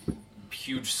of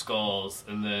huge skulls,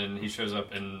 and then he shows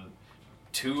up and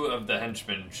two of the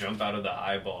henchmen jump out of the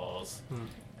eyeballs,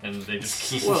 and they just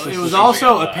keep. Well, it was jumping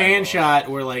also out a the pan eyeballs. shot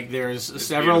where like there's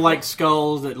several beautiful. like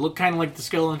skulls that look kind of like the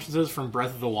skull entrances from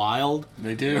Breath of the Wild.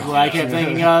 They do. Is what I kept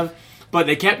thinking of. But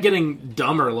they kept getting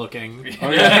dumber looking yeah.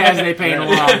 as they painted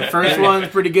along. The first one's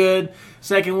pretty good.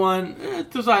 Second one,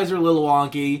 those eyes are a little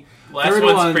wonky. Last Third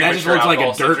one's one, that just premature looks like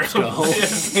a alcohol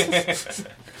dirt syndrome.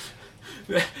 skull.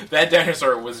 That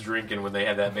dinosaur was drinking when they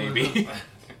had that baby.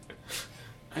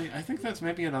 I think that's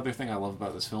maybe another thing I love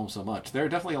about this film so much. There are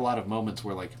definitely a lot of moments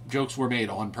where like jokes were made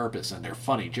on purpose and they're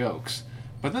funny jokes.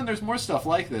 But then there's more stuff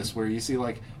like this where you see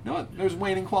like, no, there's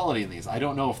waning quality in these. I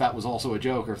don't know if that was also a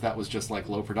joke or if that was just like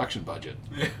low production budget.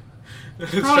 Shaw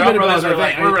been Brothers about are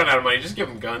like, that. we're running out of money. Just give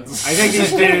them guns. I think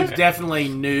these dudes definitely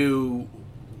knew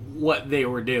what they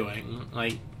were doing.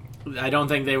 Like, I don't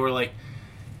think they were like,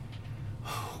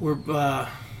 were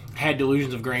had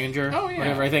delusions of grandeur. Oh, yeah.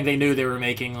 Whatever. I think they knew they were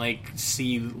making like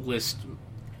C-list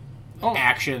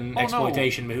action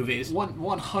exploitation movies.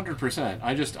 100%.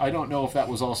 I don't know if that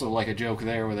was also like a joke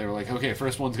there, where they were like, okay,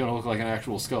 first one's going to look like an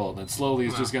actual skull, and then slowly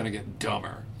it's just going to get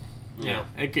dumber. Yeah,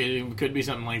 it could be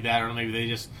something like that, or maybe they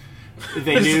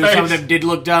knew some of them did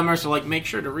look dumber, so like make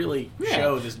sure to really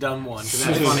show this dumb one because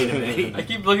that's funny to me. I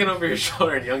keep looking over your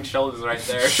shoulder, and young Sheldon's right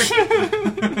there.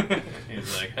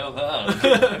 He's like, hold on.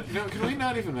 Can we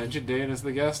not even mention Dan as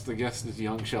the guest? The guest is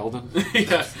young Sheldon.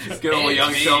 Yeah, good old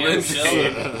young Sheldon. Young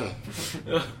Sheldon.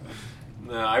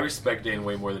 No, I respect Dan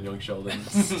way more than young Sheldon.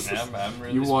 I'm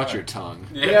really You watch smart. your tongue.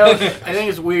 Yeah, I think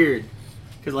it's weird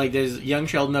because like there's young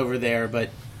Sheldon over there, but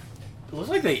it looks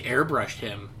like they airbrushed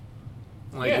him,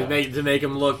 like to make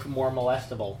him look more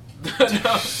molestable.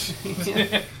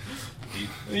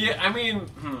 Yeah, I mean,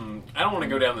 I don't want to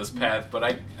go down this path, but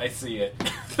I see it.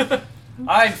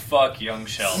 I'd fuck young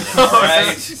Sheldon.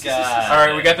 Right? God. All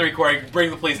right, we got the recording. Bring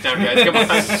the police down, guys. Come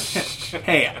on.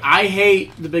 Hey, I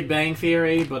hate The Big Bang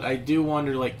Theory, but I do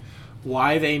wonder like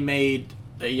why they made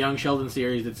a young Sheldon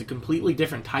series that's a completely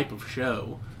different type of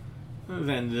show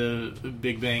than the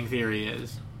Big Bang Theory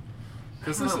is.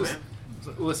 Because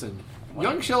listen,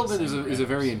 young Sheldon is a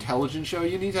very intelligent show.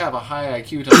 You need to have a high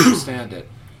IQ to understand it.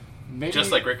 Maybe,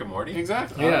 Just like Rick and Morty.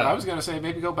 Exactly. Yeah. I was going to say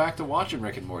maybe go back to watching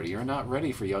Rick and Morty. You're not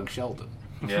ready for young Sheldon.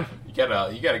 Yeah, you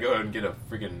gotta go and get a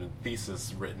freaking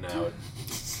thesis written out.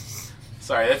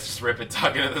 Sorry, that's just Rip It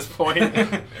talking at this point.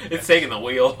 It's taking the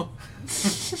wheel.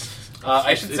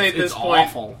 I should say at this it's point,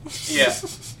 awful. yeah,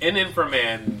 in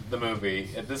Inframan, the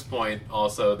movie, at this point,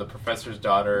 also the professor's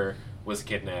daughter was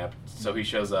kidnapped, so he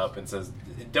shows up and says,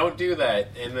 "Don't do that,"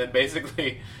 and then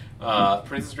basically.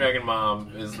 Princess Dragon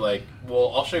Mom is like,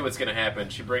 well, I'll show you what's going to happen.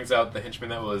 She brings out the henchman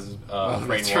that was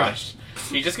brainwashed. right.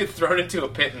 He just gets thrown into a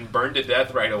pit and burned to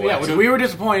death right away. Yeah, so we were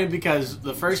disappointed because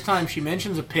the first time she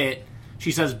mentions a pit,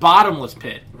 she says bottomless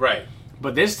pit. Right.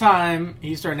 But this time,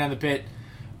 he's starting down the pit.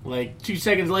 Like 2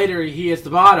 seconds later, he hits the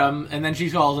bottom, and then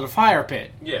she calls it a fire pit.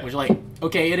 Yeah. Which, like,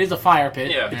 okay, it is a fire pit.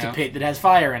 Yeah. It's Yeah. a pit that has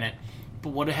fire in it. But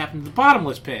what happened to the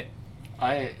bottomless pit?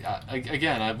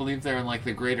 I believe they're in like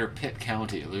the greater Pitt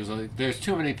County. There's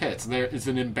too many pits. It's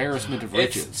an embarrassment of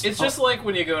riches. It's just like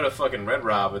when you go to fucking Red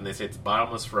Rob and they say it's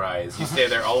bottomless fries. You stay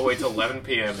there all the way till 11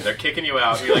 p.m. They're kicking you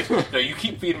out. You're like, no, you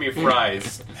keep feeding me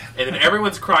fries. And then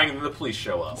everyone's crying and then the police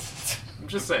show up. I'm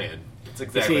just saying. It's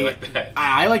exactly See, like that.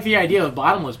 I like the idea of a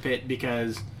bottomless pit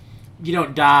because you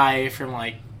don't die from,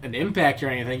 like, an impact or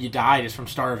anything. You die just from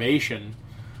starvation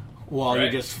while you're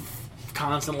Right. just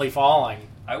constantly falling.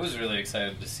 I was really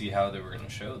excited to see how they were going to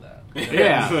show that.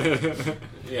 Yeah.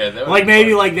 Yeah, that would Like, be maybe,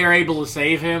 fun. like, they're able to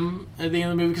save him at the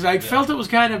end of the movie. Because I felt it was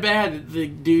kind of bad that the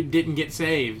dude didn't get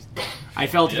saved. I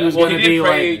felt he was Well, going he to be, did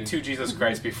pray like... to Jesus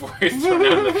Christ before he was thrown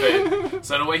down in the pit.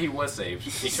 So in a way, he was saved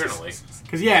eternally.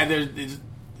 Because, yeah, there's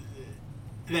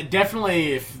that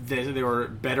definitely, if there were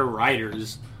better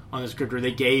writers on the script, or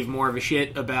they gave more of a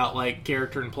shit about, like,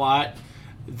 character and plot,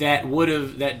 that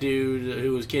dude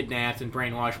who was kidnapped and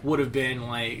brainwashed would have been,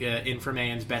 like,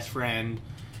 Inframan's best friend,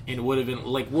 and would have been,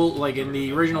 like in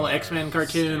the original X-Men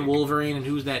cartoon, Wolverine, and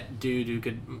who's that dude who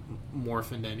could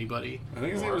morph into anybody? I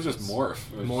think his name was just Morph.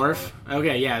 Morph?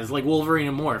 Okay, yeah, it's like Wolverine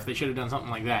and Morph. They should have done something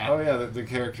like that. Oh yeah, the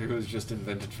character who was just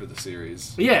invented for the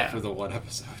series. Yeah. For the one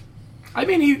episode. I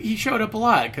mean, he showed up a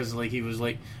lot, because, like, he was,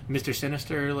 like, Mr.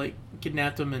 Sinister, like,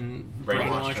 kidnapped him and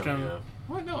brainwashed him. Yeah.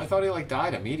 What? No, I thought he like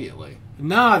died immediately.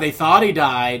 No, they thought he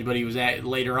died, but he was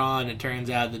later on. It turns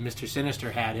out that Mr.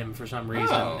 Sinister had him for some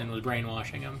reason and was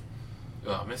brainwashing him.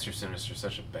 Oh, Mr. Sinister's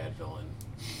such a bad villain.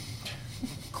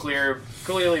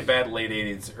 Clearly bad late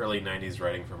 80s, early 90s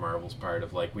writing for Marvel's part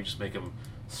of, like, we just make him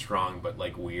strong but,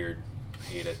 like, weird.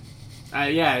 Hate it.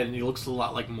 Yeah, and he looks a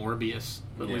lot like Morbius.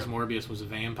 But at least Yeah. Morbius was a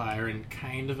vampire and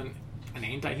kind of an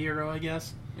anti-hero, I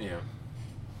guess. Yeah.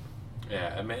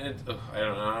 Yeah, I mean, I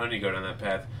don't need to go down that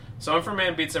path. So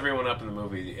Inframan beats everyone up in the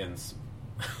movie, and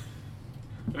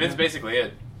I mean, that's basically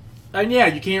it. And yeah,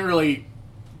 you can't really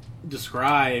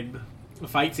describe the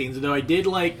fight scenes, though I did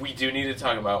like... We do need to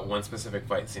talk about one specific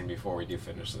fight scene before we do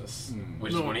finish this,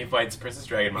 which is when he fights Princess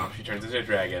Dragon Mom. She turns into a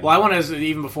dragon. Well, I want to,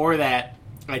 even before that,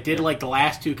 I did like the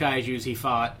last two kaijus he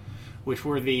fought, which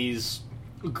were these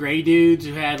gray dudes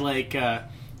who had, like,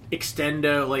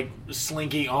 extendo, like,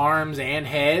 slinky arms and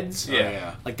heads.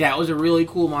 Yeah. Like, that was a really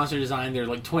cool monster design. They're,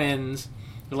 like, twins.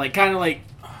 They're, like, kind of like...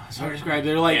 Sorry to describe.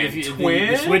 They're like And if you,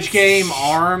 twins? the Switch game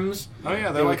arms. Oh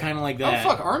yeah, They were kind of like that. Oh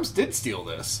fuck, Arms did steal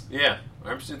this. Yeah,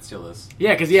 Arms did steal this.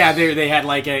 Yeah, because they had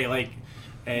like a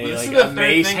This is like the a third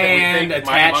mace thing that we hand think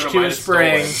attached Miyamoto to might a have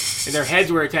spring, stolen. and their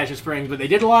heads were attached to springs. But they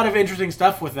did a lot of interesting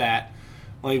stuff with that.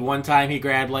 Like one time he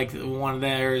grabbed like one of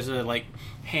theirs like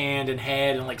hand and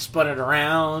head and like spun it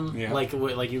around like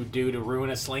you would do to ruin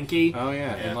a slinky. Oh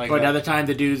yeah. And like but another time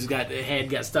the dude's head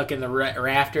got stuck in the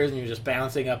rafters and he was just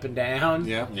bouncing up and down.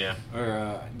 Yeah. Yeah.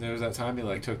 Or there was that time he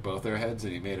like took both their heads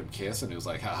and he made them kiss and he was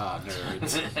like, haha,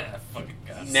 nerds. Fucking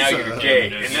God. Now you're gay,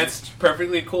 and that's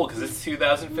perfectly cool because it's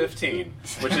 2015,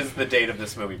 which is the date of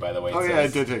this movie, by the way. Oh It yeah,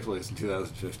 says. it did take place in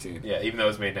 2015. Yeah, even though it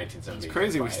was made in 1970. It's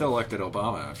crazy we still elected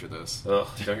Obama after this. Ugh,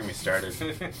 don't get me started.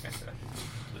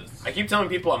 I keep telling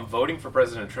people I'm voting for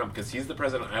President Trump because he's the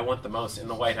president I want the most in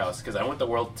the White House because I want the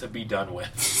world to be done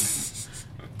with.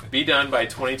 Be done by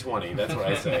 2020. That's what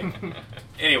I say.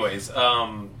 Anyways,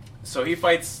 so he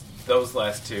fights those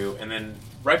last two, and then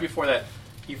right before that,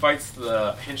 he fights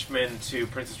the henchman to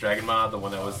Princess Dragon Ma, the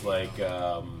one that was like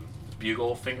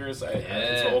Bugle Fingers.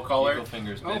 That's what we'll call her. Bugle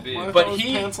Fingers, Oh, baby. well, I But thought it was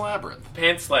he- Pants Labyrinth.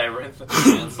 Pants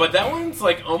Labyrinth. But that one's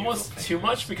like almost too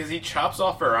much because he chops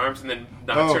off her arms and then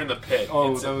knocks her in the pit.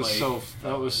 Oh, instantly.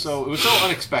 it was so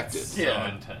unexpected. Yeah.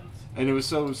 So intense. And it was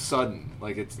so sudden.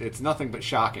 Like it's nothing but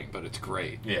shocking, but it's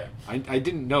great. Yeah. I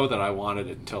didn't know that I wanted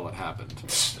it until it happened.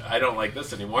 I don't like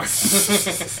this anymore.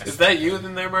 Is that you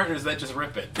in there, Martin, or is that just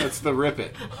Rip It? That's the Rip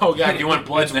It. Oh god, you want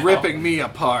blood It's now. ripping me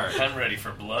apart. I'm ready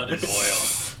for blood and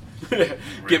oil.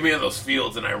 Get me in those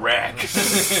fields in Iraq.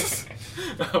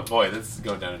 Oh boy, this is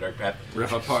going down a dark path.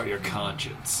 Rip apart your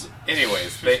conscience.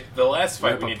 Anyways, the last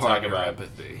fight Rip we need to apart talk your about.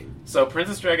 empathy. So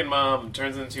Princess Dragon Mom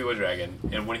turns into a dragon,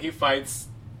 and when he fights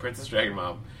Princess Dragon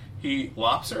Mom, he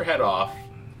lops her head off,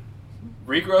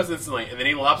 regrows instantly, and then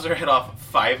he lops her head off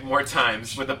 5 more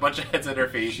times with a bunch of heads at her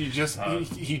feet. He just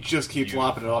he just keeps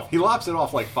lopping it off. He lops it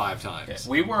off like 5 times.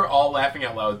 We were all laughing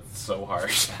out loud so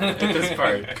hard at this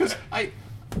part. Because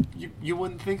you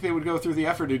wouldn't think they would go through the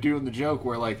effort of doing the joke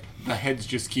where like the heads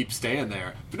just keep staying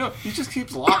there, but no, he just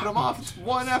keeps lopping them off. It's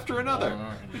one after another.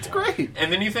 It's great.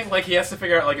 And then you think like he has to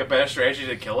figure out like a better strategy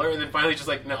to kill her, and then finally just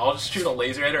like, no, I'll just shoot a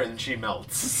laser at her and she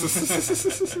melts.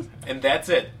 And that's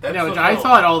it. That's No, the I film.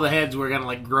 thought all the heads were gonna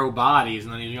like grow bodies,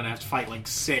 and then you're gonna have to fight like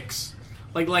 6,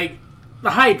 like the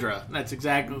Hydra. That's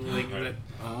exactly like that.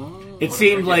 It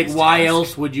seemed like why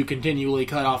else would you continually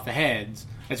cut off the heads?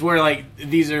 It's where like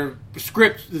these are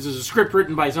scripts. This is a script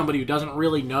written by somebody who doesn't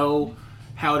really know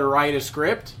how to write a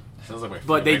script, Sounds like my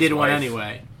but they did one ex-wife.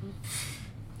 anyway.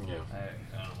 Yeah.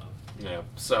 I don't know. Yeah.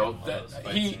 So One of those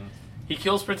fight he scenes. he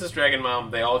kills Princess Dragon Mom.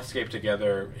 They all escape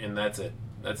together, and that's it.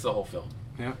 That's the whole film.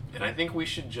 Yeah. And I think we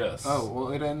should just. Oh well,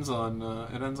 it ends on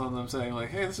them saying like,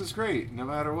 "Hey, this is great. No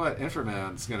matter what,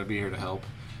 Inframan's gonna be here to help."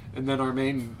 And then our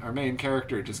main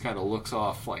character just kind of looks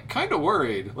off, like kind of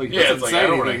worried. Like Yeah, doesn't it's like say I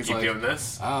don't want to anything. keep He's doing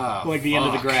this. Ah, Like the end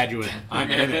of The fuck. Graduate.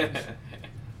 I'm in it.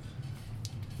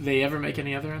 They ever make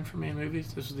any other Inframan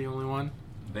movies? This is the only one.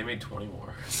 They made 20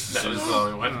 more. That was the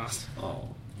only one. Oh.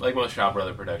 Like most Shaw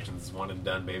Brother Productions, is one and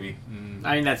done, baby.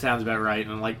 I mean, that sounds about right.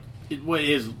 And like, what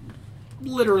is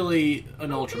literally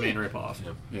an Ultraman ripoff.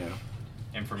 Yeah.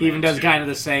 He even does kind of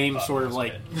the same sort of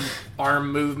like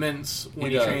arm movements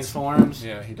when he does. transforms.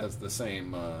 Yeah, he does the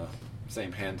same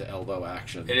hand to elbow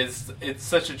action. It's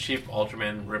such a cheap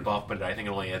Ultraman ripoff, but I think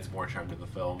it only adds more charm to the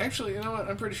film. Actually, you know what?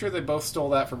 I'm pretty sure they both stole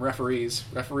that from referees.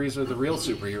 Referees are the real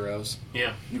superheroes.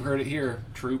 Yeah, You heard it here,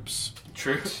 troops.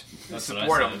 true. That's what I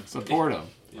Support said. them. Support them.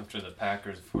 After the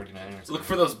Packers 49ers. Look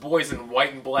for those boys in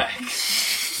white and black.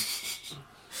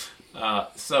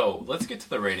 So let's get to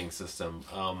the rating system.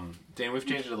 Dan, we've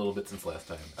changed it a little bit since last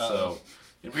time. So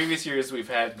in previous years, we've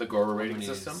had the Goro rating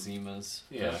system. Zimas.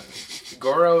 Yeah.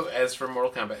 Goro, as for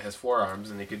Mortal Kombat, has 4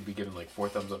 arms, and he could be given like 4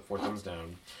 thumbs up, 4 thumbs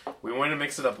down. We wanted to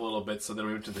mix it up a little bit, so then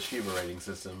we went to the Shiva rating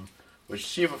system, which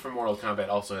Shiva from Mortal Kombat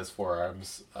also has 4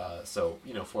 arms. So,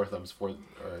 4 thumbs, 4 or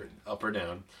up or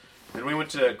down. Then we went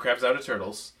to Crabs Out of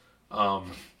Turtles.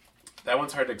 That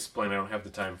one's hard to explain. I don't have the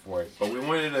time for it. But we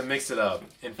wanted to mix it up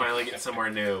and finally get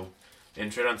somewhere new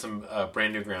and tread on some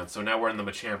brand new ground. So now we're in the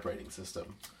Machamp rating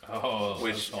system, Oh,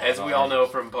 which, those as we all arms. know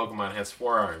from Pokemon, has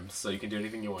 4 arms. So you can do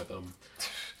anything you want with them.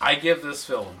 I give this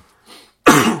film...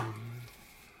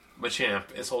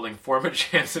 Machamp is holding 4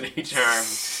 Machamps in each arm,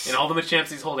 and all the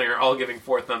Machamps he's holding are all giving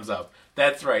 4 thumbs up.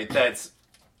 That's right, that's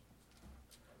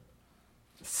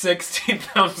 16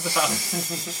 thumbs up.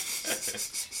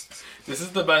 This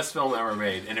is the best film ever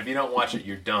made, and if you don't watch it,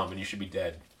 you're dumb, and you should be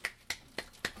dead.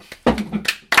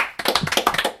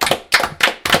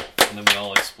 And then we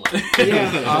all explode.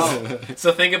 Yeah,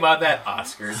 So think about that,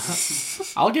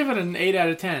 Oscars. I'll give it an 8 out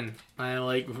of 10. I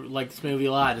like this movie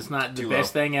a lot. It's not the Too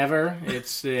best low. thing ever.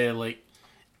 It's like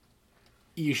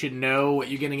you should know what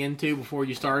you're getting into before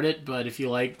you start it. But if you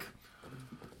like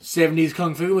 70s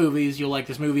kung fu movies, you'll like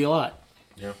this movie a lot.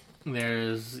 Yeah.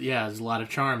 There's a lot of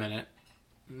charm in it.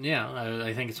 Yeah,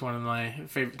 I think it's one of my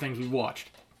favorite things we've watched.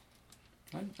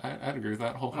 I'd agree with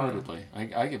that wholeheartedly.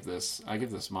 I give this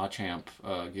Machamp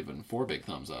given 4 big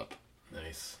thumbs up.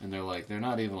 Nice. And they're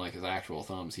not even like his actual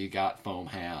thumbs. He got foam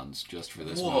hands just for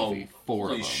this Whoa, movie. 4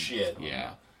 holy of them. shit.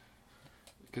 Yeah.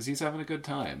 Because he's having a good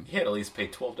time. He had at least pay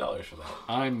 $12 for that.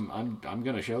 I'm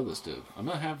gonna show this to. I'm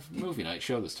gonna have movie night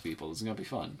show this to people. This is gonna be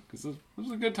fun because this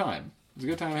was a good time. It was a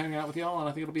good time hanging out with y'all, and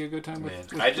I think it'll be a good time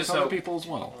with I just other hope people as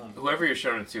well. Whoever you're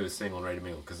showing it to is single and ready to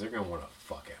mingle because they're gonna want to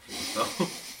fuck after this. So.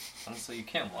 Honestly, you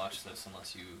can't watch this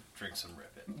unless you drink some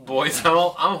Rip It. Boys, I'm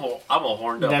all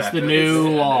horned up. That's after the new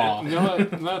this. law. You know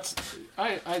what? That's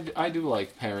I do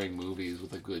like pairing movies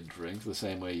with a good drink the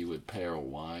same way you would pair a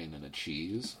wine and a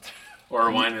cheese. Or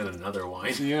a wine and another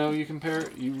wine. So, you know, you can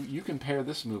pair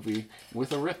this movie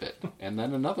with a Rip It, and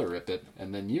then another Rip It,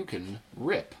 and then you can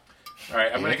rip. All right,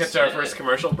 I'm going to cut to our first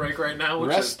commercial break right now,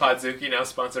 which is Podzuki, now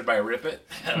sponsored by Rip It.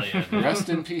 Hell yeah. Rest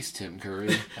in peace, Tim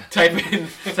Curry. Type in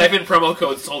promo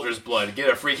code Soldier's Blood. Get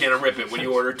a free can of Rip It when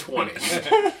you order 20.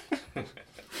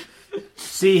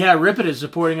 See how Rip It is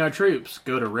supporting our troops.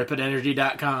 Go to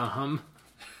ripitenergy.com.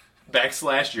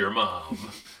 / your mom.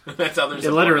 That's how there's.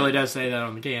 It literally does say that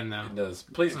on the can, though. It does.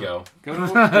 Please go. Go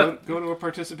to a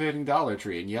participating Dollar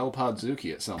Tree and yell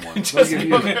Podzuki at someone. Just They'll give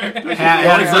go you- there.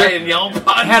 How And yell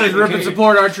Podzuki. does Rip It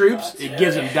support our troops? It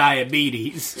gives them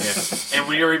diabetes. Yeah. And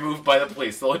when you're removed by the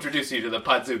police, they'll introduce you to the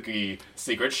Podzuki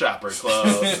Secret Shopper Club,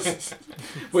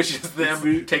 which is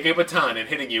them taking a baton and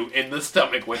hitting you in the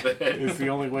stomach with it. It's the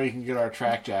only way you can get our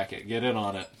track jacket. Get in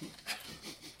on it.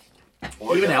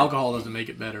 Or Even no. alcohol doesn't make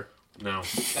it better. No.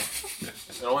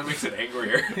 It only makes it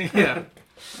angrier. Yeah.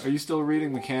 Are you still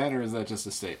reading the can, or is that just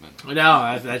a statement?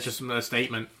 No, that's just a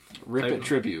statement. Rip It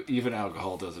tribute. Even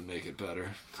alcohol doesn't make it better.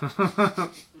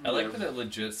 I like that it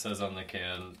legit says on the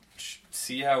can,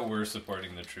 see how we're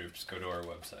supporting the troops, go to our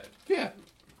website. Yeah.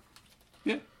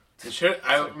 Yeah.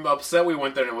 I'm upset we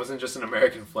went there and it wasn't just an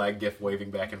American flag gif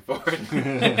waving back and forth.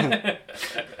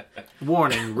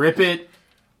 Warning, Rip It,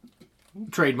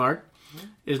 trademark,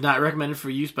 is not recommended for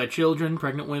use by children,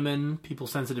 pregnant women, people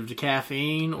sensitive to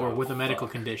caffeine, or with a medical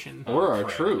condition. Or our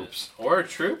troops. Or our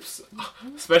troops,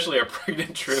 especially our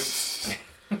pregnant troops.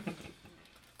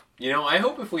 You know, I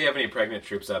hope if we have any pregnant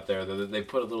troops out there that they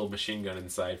put a little machine gun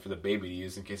inside for the baby to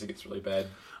use in case it gets really bad.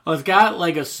 Well, it's got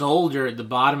like a soldier at the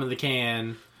bottom of the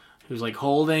can who's like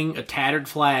holding a tattered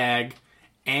flag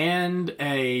and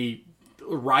a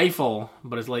rifle,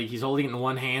 but it's like he's holding it in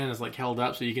one hand and it's like held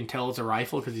up so you can tell it's a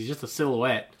rifle because he's just a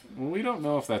silhouette. Well, we don't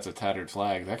know if that's a tattered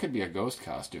flag. That could be a ghost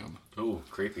costume. Ooh,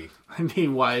 creepy. I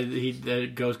mean, why the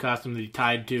ghost costume that he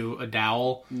tied to a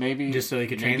dowel? Maybe Just so he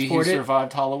could maybe transport he it?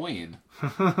 survived Halloween.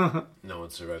 No one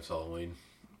survives Halloween.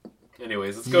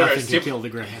 Anyways, let's go to our Nothing can stupid. kill the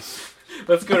grass.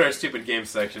 Let's go to our stupid game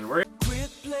section. We're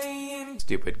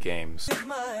Stupid games.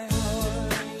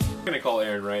 gonna call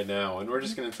Aaron right now, and we're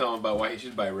just gonna tell him about why he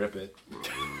should buy Rip It.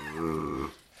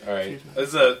 All right, this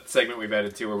is a segment we've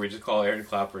added to where we just call Aaron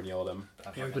Clapper and yell at him.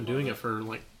 I've been doing it for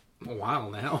like a while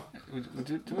now.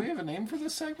 Do we have a name for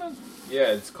this segment?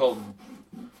 Yeah, it's called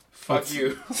 "Fuck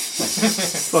You."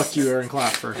 Fuck you, Aaron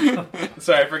Clapper.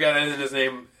 Sorry, I forgot I did his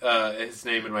name. His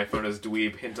name in my phone is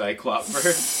Dweeb Hentai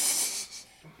Klopfer.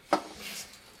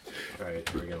 All right,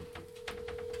 here we go.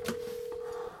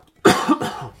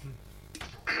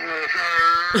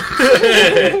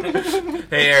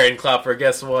 Hey, Aaron Klopfer,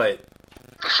 guess what?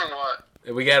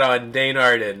 What? We got on Dane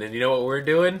Arden, and you know what we're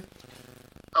doing?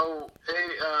 Oh, hey,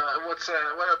 what's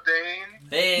what up, Dane?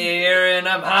 Hey, Aaron,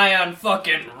 I'm high on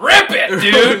fucking Rip It,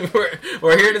 dude!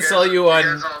 we're here to sell you on.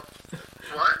 guys all-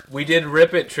 What? We did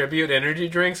Rip It tribute energy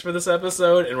drinks for this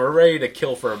episode, and we're ready to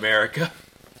kill for America.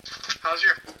 How's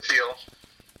your feel?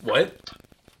 What?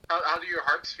 How do your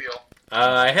hearts feel?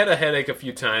 I had a headache a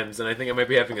few times, and I think I might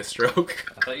be having a stroke.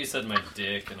 I thought you said my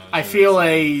dick, and I feel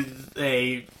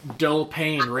a dull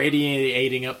pain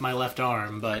radiating up my left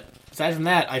arm, but aside from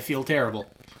that, I feel terrible.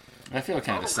 I feel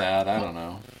kind of sad. I don't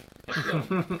know.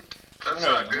 That's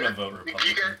I'm not gonna good. vote You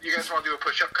Republican. guys want to do a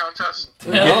push-up contest?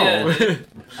 No,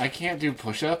 I can't do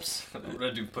push-ups. I'm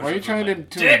gonna do Why are you push-ups trying with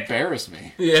to my dick. embarrass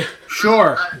me? Yeah.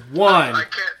 Sure. One, I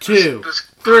can't. two, this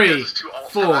three, podcast is too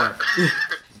alt four. for that.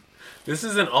 This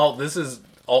isn't alt. This is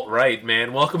alt-right,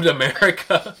 man. Welcome to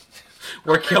America.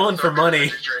 We're killing for money.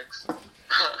 Drinks.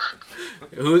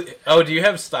 Who? Oh, do you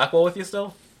have Stockwell with you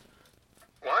still?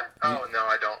 What? Oh no,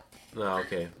 I don't. Oh,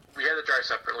 okay. We had to drive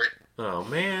separately. Oh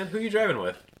man, who you driving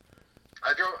with?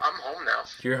 I'm home now.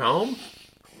 You're home?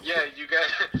 Yeah, you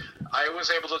guys. I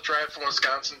was able to drive from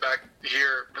Wisconsin back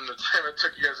here in the time it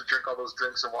took you guys to drink all those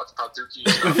drinks and watch Pazuki.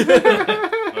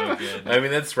 Oh, good. I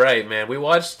mean, that's right, man. We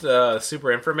watched Super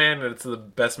Inframan, and it's the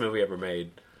best movie ever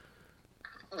made.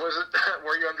 Was it?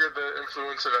 Were you under the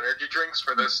influence of energy drinks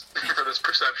for this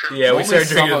perception? Yeah, we Only started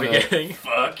drinking some at the of it. beginning.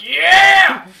 Fuck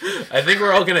yeah! I think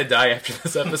we're all gonna die after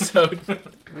this episode.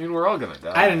 I mean, we're all gonna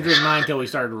die. I didn't drink mine until we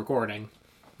started recording.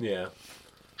 Yeah.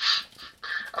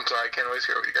 I'm sorry, I can't always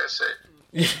hear what you guys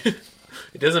say.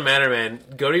 It doesn't matter, man.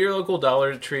 Go to your local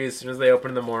Dollar Tree as soon as they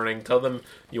open in the morning. Tell them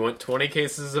you want 20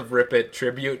 cases of Rip It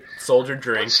Tribute Soldier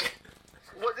drink.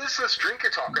 What is this drink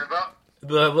you're talking about?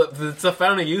 It's a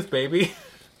Fountain of Youth, baby.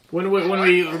 When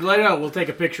we let it out, we'll take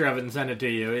a picture of it and send it to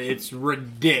you. It's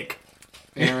ridiculous.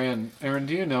 Aaron,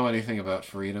 do you know anything about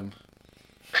freedom?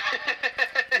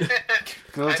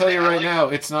 Because I'll tell you right now,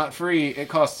 it's not free. It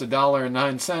costs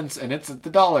 $1.09, and it's at the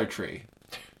Dollar Tree.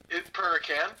 It per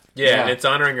can? Yeah, and it's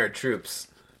honoring our troops.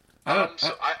 I don't.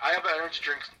 So I have an energy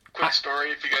drink. Quick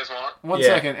story, if you guys want. One Yeah.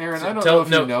 second, Aaron. So I don't tell- know if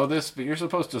no. you know this, but you're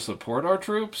supposed to support our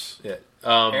troops. Yeah.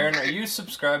 Aaron, are you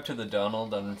subscribed to the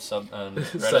Donald on Reddit? On the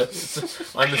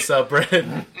subreddit.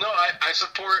 No, I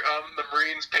support the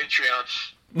Marines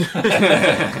Patreon.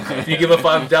 If you give a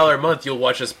 $5 a month, you'll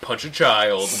watch us punch a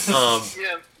child.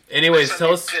 Yeah. Anyways, Send tell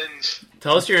me us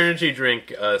pins. your energy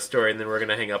drink story, and then we're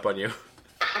gonna hang up on you.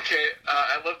 Okay,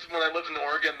 when I lived in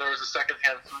Oregon, there was a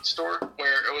secondhand food store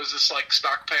where it was this like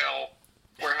stockpile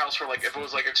warehouse for like if it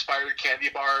was like expired candy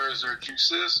bars or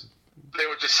juices, they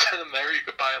would just send them there. You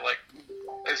could buy like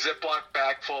a Ziploc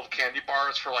bag full of candy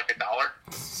bars for like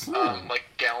 $1, like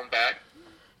gallon bag,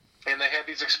 and they had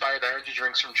these expired energy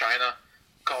drinks from China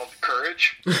called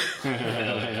Courage.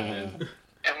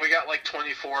 And we got like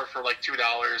 24 for like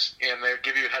 $2, and they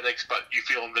give you headaches, but you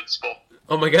feel invincible.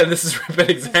 Oh my god, this is Rip It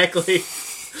exactly.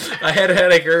 I had a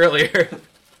headache earlier.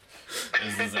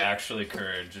 This is actually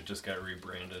Courage. It just got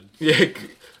rebranded. Yeah,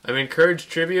 I mean, Courage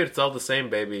Tribute, it's all the same,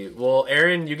 baby. Well,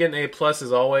 Aaron, you get an A+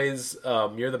 as always.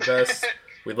 You're the best.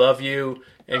 We love you.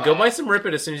 And go buy some Rip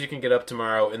It as soon as you can get up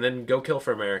tomorrow, and then go kill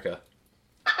for America.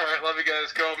 All right, love you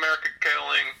guys. Go America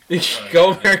Killing.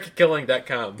 Go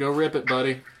AmericaKilling.com. Go rip it,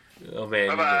 buddy. Oh, man.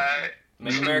 Bye-bye.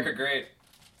 Make America great.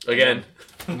 Again.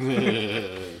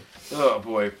 Oh,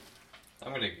 boy.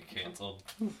 I'm gonna get canceled.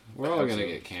 We're all gonna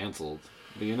get canceled.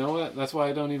 But you know what? That's why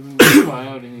I don't even. That's why I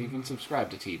don't even subscribe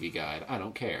to TV Guide. I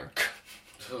don't care.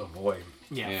 Oh, boy.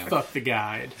 Yeah, fuck the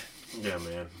guide. Yeah,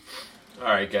 man. All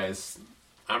right, guys.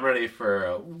 I'm ready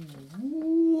for...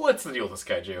 what's the deal with this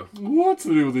kaiju? What's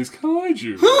the deal with these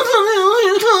kaiju?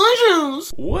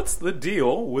 What's the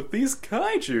deal with these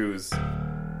kaijus?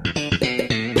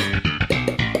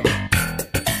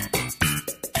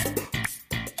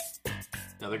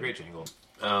 Another great jingle.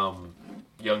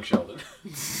 Young Sheldon.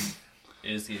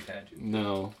 Is he a kaiju?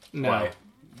 No. No,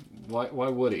 Why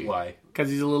would he? Why? because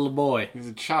he's a little boy. He's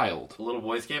a child. Little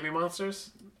boys can't be monsters?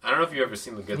 I don't know if you've ever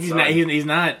seen The Good He's Son. not. He's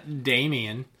not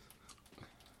Damien.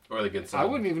 Or The Good Son. I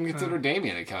wouldn't even consider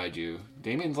Damien a kaiju.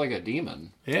 Damien's like a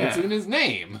demon. Yeah. It's in his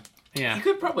name. Yeah, You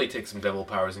could probably take some devil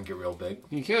powers and get real big.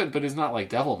 He could, but he's not like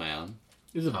Devilman.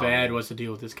 this is bad. What's the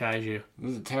deal with this kaiju?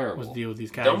 This is terrible. What's the deal with these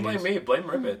kaiju? Don't blame me. Blame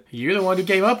Ribbit. You're the one who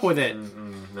came up with it.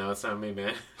 No, it's not me,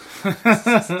 man.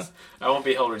 I won't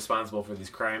be held responsible for these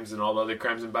crimes and all the other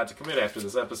crimes I'm about to commit after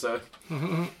this episode.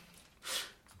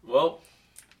 Well,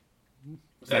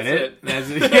 that's it. That's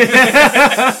it.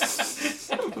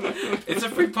 It's a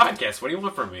free podcast. What do you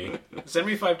want from me? Send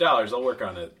me $5. I'll work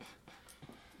on it.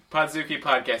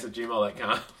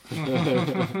 PodzukiPodcast@gmail.com.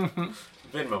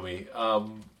 Venmo me.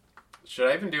 Should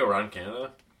I even do a Ron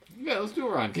Canada? Yeah, let's do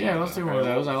it around Yeah, let's do one of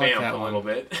those. I like Vamp that a one. little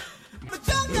bit.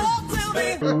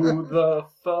 Who the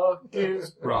fuck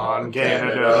is Ron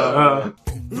Canada?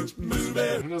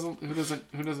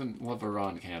 Who doesn't love a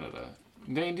Ron Canada?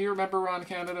 Dane, do you remember Ron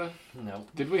Canada? No.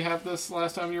 Did we have this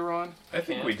last time you were on? I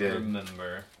think we did.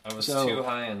 Remember, I was So- too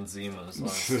high on Zimas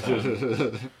last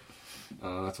time.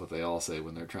 That's what they all say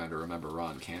when they're trying to remember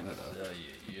Ron Canada.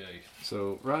 Yeah.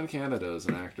 So Ron Canada is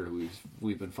an actor who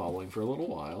we've been following for a little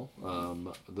while.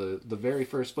 The very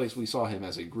first place we saw him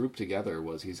as a group together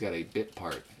was he's got a bit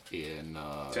part in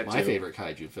Ted my 2. favorite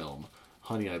kaiju film,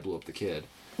 Honey, I Blew Up the Kid.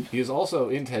 He is also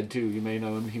in Ted 2. You may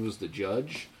know him. He was the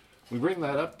judge. We bring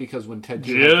that up because when Ted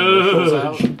 2 had commercials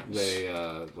out, they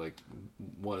like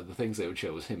one of the things they would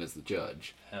show was him as the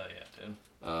judge. Hell yeah, dude.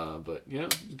 But you know,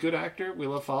 good actor. We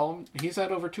love following him. He's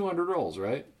had over 200 roles,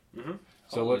 right? Mm-hmm.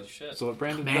 So Holy what? shit. So what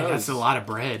Brandon Man, does? that's a lot of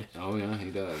bread. Oh yeah, he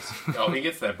does. Oh, he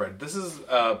gets that bread. This is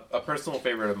a personal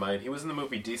favorite of mine. He was in the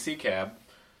movie DC Cab.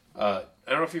 I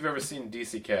don't know if you've ever seen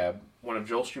DC Cab. one of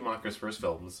Joel Schumacher's first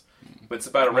films. But it's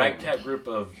about a ragtag group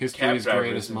of cab History's drivers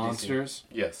Greatest in DC. Monsters.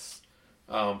 Yes.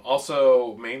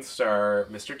 Also, main star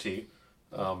Mr. T.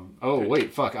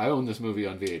 Wait, fuck! I own this movie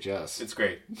on VHS. It's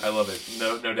great. I love it.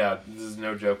 No doubt. This is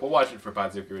no joke. We'll watch it for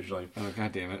Podzuki originally. Oh,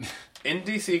 god damn it. In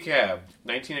DC Cab,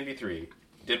 1993,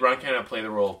 did Ron Canada play the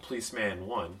role of Policeman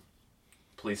 1,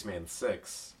 Policeman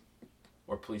 6,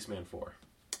 or Policeman 4?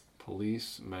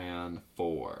 Policeman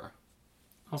 4.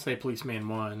 I'll say Policeman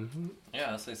 1.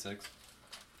 Yeah, I'll say 6.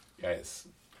 Guys,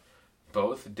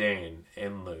 both Dane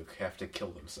and Luke have to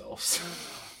kill themselves.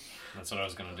 That's what I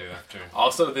was gonna do after.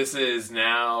 Also, this is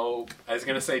now... I was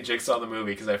going to say Jigsaw the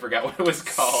movie because I forgot what it was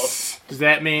called. Does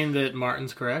that mean that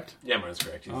Martin's correct? Yeah, Martin's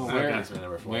correct. He's policeman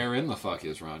number 4. Where in the fuck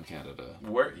is Ron Canada?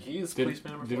 He's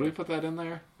policeman number 4. Did we put that in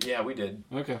there? Yeah, we did.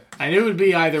 Okay. I knew it would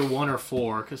be either 1 or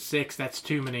 4, because 6, that's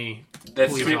too many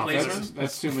That's police too many officers. places.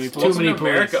 That's too many Too places. many Welcome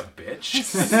to America,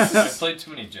 bitch. I played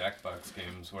too many Jackbox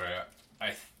games where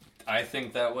I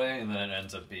think that way, and then it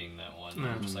ends up being that one.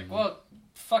 I'm just like, well,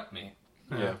 fuck me.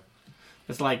 Yeah.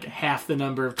 It's like half the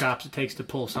number of cops it takes to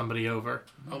pull somebody over.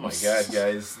 Oh my god,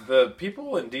 guys. The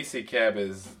people in DC Cab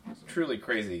is truly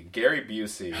crazy. Gary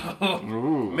Busey,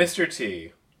 Ooh. Mr.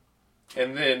 T,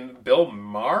 and then Bill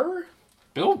Maher?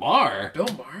 Bill Maher? Bill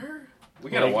Maher?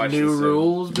 We gotta Like watch New this soon.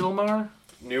 Rules, Bill Maher?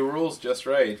 New Rules, just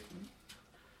right.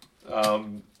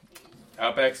 Outback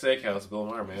Steakhouse, Bill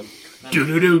Maher, man.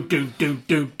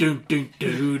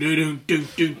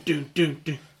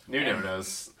 New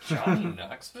no-nos. Johnny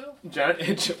Knoxville?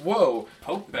 Whoa.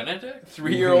 Pope Benedict?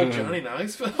 3-year-old Johnny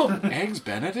Knoxville? Eggs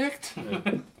Benedict?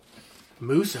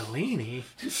 Mussolini.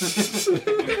 Back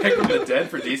from the dead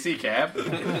for DC Cab?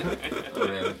 Oh,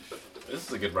 man. This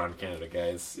is a good run, Canada,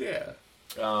 guys. Yeah.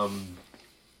 I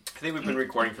think we've been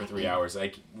recording for 3 hours.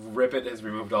 Rip It has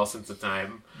removed all sense of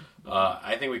time.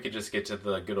 I think we could just get to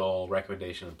the good old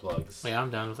recommendation and plugs. Yeah,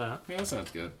 I'm done with that. Yeah, that sounds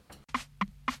good.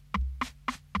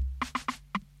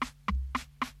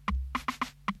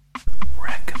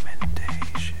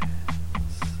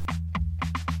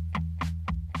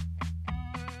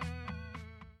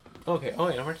 Okay. Oh,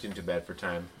 yeah, I'm not doing too bad for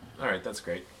time. All right, that's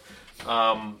great.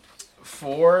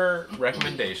 4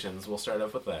 recommendations. We'll start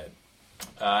off with that.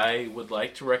 I would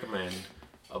like to recommend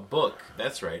a book.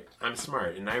 That's right. I'm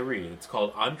smart, and I read. It's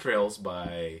called On Trails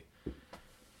by...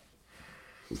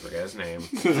 I forgot his name.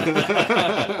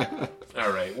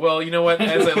 All right. Well, you know what?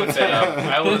 As I looked that up,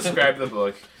 I will describe the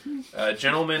book. A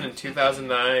gentleman in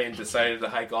 2009 decided to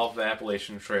hike off the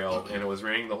Appalachian Trail, and it was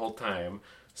raining the whole time.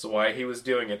 So while he was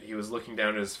doing it, he was looking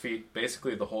down at his feet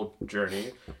basically the whole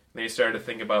journey. And then he started to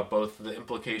think about both the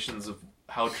implications of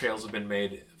how trails have been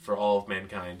made for all of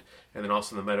mankind, and then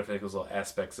also the metaphysical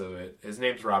aspects of it. His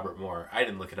name's Robert Moore. I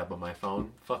didn't look it up on my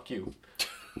phone. Fuck you.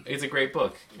 It's a great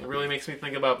book. It really makes me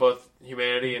think about both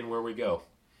humanity and where we go.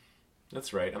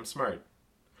 That's right. I'm smart.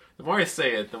 The more I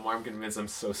say it, the more I'm convinced I'm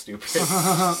so stupid.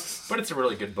 But it's a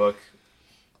really good book.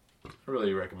 I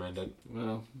really recommend it.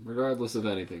 Well, regardless of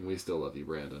anything, we still love you,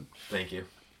 Brandon. Thank you.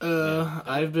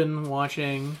 I've been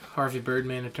watching Harvey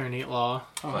Birdman, Attorney at Law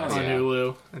on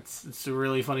Hulu. It's a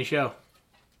really funny show.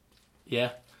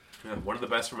 Yeah. Yeah, one of the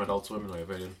best from Adult Swim, in my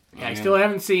opinion. Yeah, I still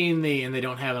haven't seen and they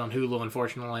don't have it on Hulu,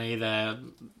 unfortunately, the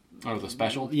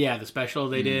special? Yeah, the special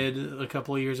they did a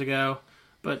couple of years ago.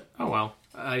 But, oh well.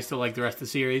 I still like the rest of the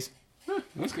series.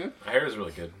 That's good. I heard it was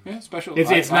really good. Yeah, special.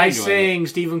 It's I nice enjoyed seeing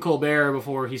Stephen Colbert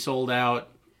before he sold out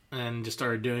and just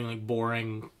started doing like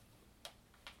boring...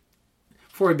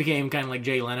 Before he became kind of like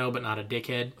Jay Leno, but not a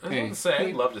dickhead. I was going to say,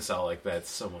 I'd love to sell like that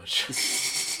so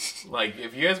much. Like,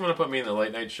 if you guys want to put me in the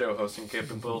late night show hosting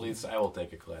capabilities, I will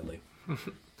take it gladly.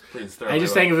 Please throw I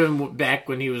just me think of him back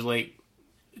when he was like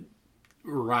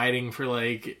writing for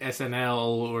like SNL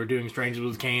or doing Strangers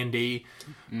with Candy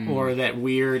or that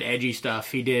weird edgy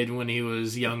stuff he did when he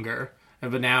was younger.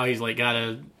 But now he's like got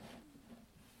to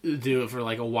do it for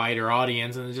like a wider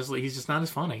audience, and it's just like he's just not as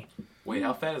funny. Wait,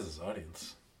 how fat is his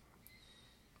audience?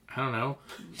 I don't know.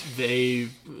 The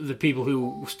people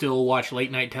who still watch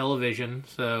late night television,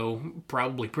 so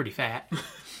probably pretty fat.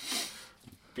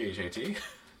 BHAT?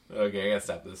 Okay, I gotta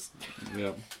stop this.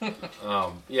 Yep.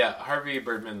 Yeah, Harvey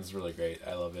Birdman's really great.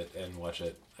 I love it and watch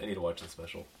it. I need to watch the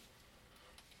special.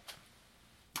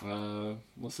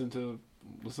 Listen to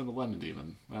Lemon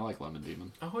Demon. I like Lemon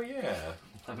Demon. Oh yeah,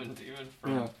 Lemon Demon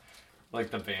from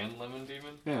like the band Lemon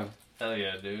Demon? Yeah. Hell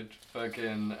yeah, dude.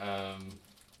 Fucking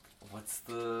what's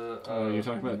the You're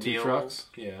talking about Two Neil- Trucks?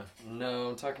 Yeah. No,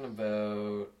 I'm talking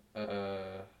about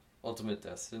Ultimate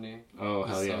Destiny. Oh,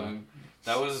 hell yeah. Song.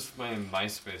 That was my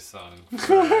MySpace song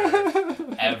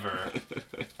ever.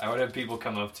 I would have people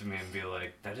come up to me and be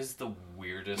like, that is the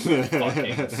weirdest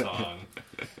fucking song.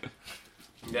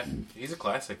 Yeah, he's a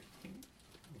classic. You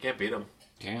can't beat him.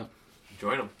 Can't.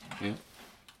 Join him. Yeah.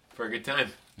 For a good time.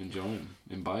 Enjoy them.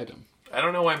 Imbibe them. I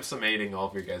don't know why I'm summating all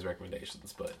of your guys'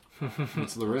 recommendations, but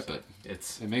It's the Rip It.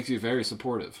 it It makes you very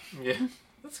supportive. yeah,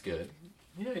 that's good.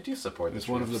 Yeah, I do support this. It's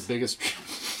one of the biggest...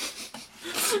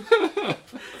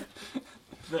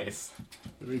 Nice.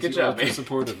 It makes Good you job, ultra man.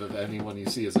 supportive of anyone you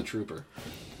see as a trooper.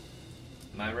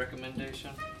 My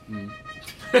recommendation? Mm.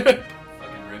 Fucking rip it,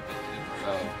 dude.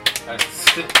 Oh.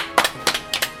 That's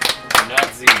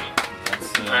not Zima.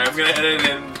 That's, Alright, I'm gonna edit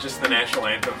in just the national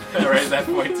anthem right at that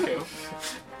point too.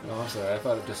 No, I'm sorry. I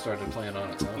thought it just started playing on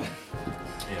its own.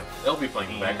 Yeah, they'll be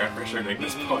playing in the background for sure during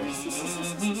this point.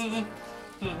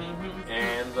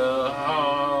 And the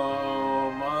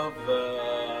home of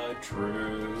the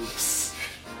troops.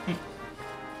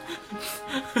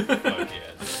 Fuck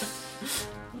yeah.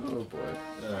 Oh, boy.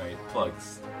 Alright,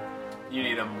 plugs. You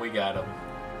need them, we got them.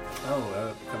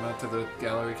 Oh, come out to the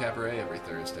Gallery Cabaret every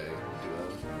Thursday.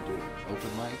 Do an open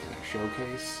mic and a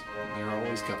showcase. There are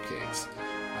always cupcakes.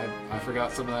 I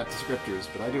forgot some of that descriptors,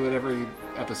 but I do it every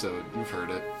episode. You've heard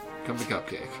it. Come to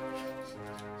Cupcake.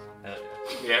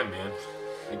 Yeah, man.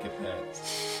 I get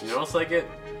that. You know what's like it?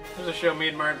 There's a show me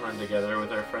and Martin run together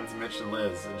with our friends Mitch and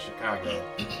Liz in Chicago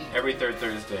every third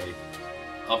Thursday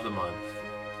of the month.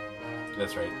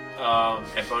 That's right.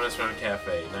 At Bonus Round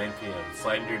Cafe, 9 p.m.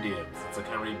 Slide in your DMs. It's a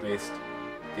comedy-based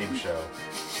theme show.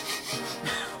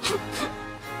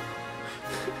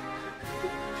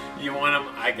 You want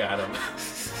them? I got them.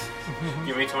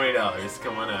 Give me $20.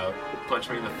 Come on out. Punch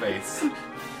me in the face.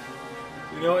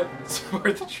 You know what?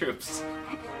 Support the troops.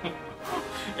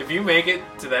 If you make it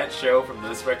to that show from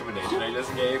this recommendation I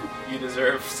just gave, you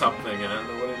deserve something. I don't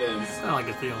know what it is. It's not like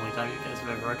it's the only time you guys have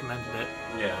ever recommended it.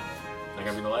 Yeah. Not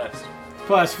gonna be the last.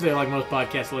 Plus, they're like most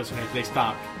podcast listeners, they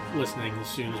stopped listening as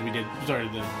soon as we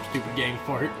started the stupid games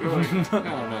part. No.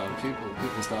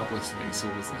 People stop listening as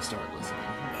soon as they start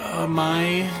listening. My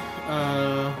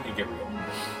Hey, Gabriel.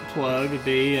 plug would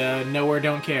be Nowhere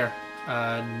Don't Care.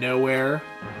 Nowhere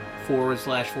 /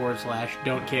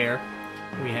 Don't Care.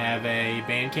 We have a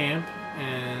Bandcamp,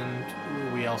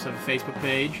 and we also have a Facebook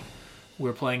page.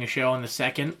 We're playing a show on the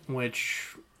 2nd,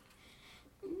 which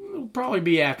will probably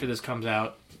be after this comes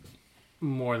out,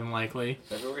 more than likely.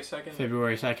 February 2nd?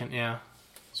 February 2nd, yeah.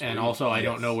 Sweet. And also, I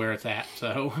don't Yes. know where it's at,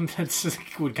 so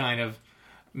that would kind of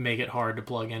make it hard to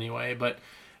plug anyway. But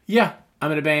yeah,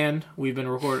 I'm in a band. We've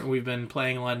been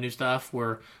playing a lot of new stuff.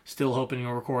 We're still hoping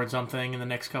to record something in the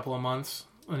next couple of months,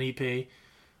 an EP.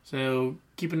 So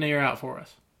keep an ear out for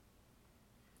us.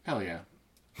 Hell yeah.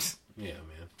 Yeah,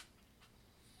 man.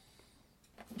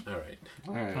 Alright.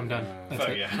 All right. I'm done. That's Fuck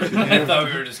it. yeah. I thought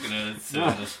we were just gonna sit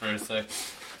on this for a sec.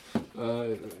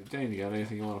 Dane, you got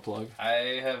anything you want to plug?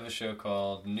 I have a show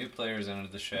called New Players Enter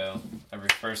the Show every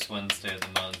first Wednesday of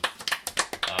the month.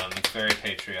 It's very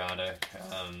patriotic.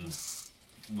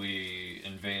 We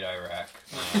invade Iraq.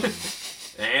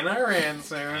 And Iran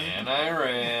soon. And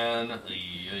Iran.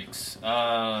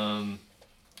 Yikes.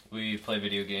 We play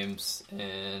video games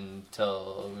and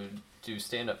we do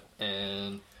stand-up.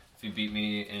 And if you beat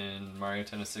me in Mario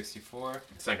Tennis 64,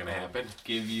 It's not gonna happen.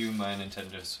 give you my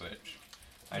Nintendo Switch.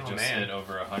 I Oh, just man. hit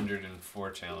over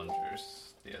 104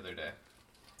 challengers the other day.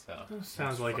 So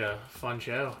Sounds like a fun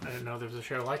show. I didn't know there was a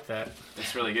show like that.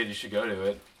 It's really good. You should go to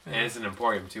it. And it's an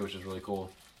emporium too, which is really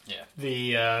cool. yeah,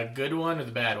 The good one or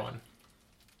the bad one?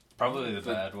 probably the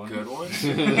bad one. Good one?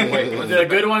 Wait, what's The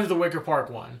good one's the Wicker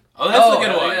Park one. Oh, that's Oh, the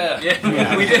good one.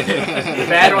 yeah. We did. The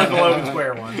bad one's the Logan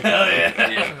Square one.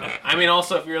 Yeah. I mean,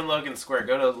 also, if you're in Logan Square,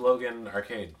 go to Logan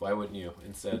Arcade. Why wouldn't you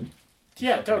instead?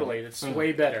 Yeah, totally. It's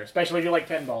way better, especially if you like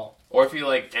pinball. Or if you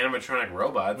like animatronic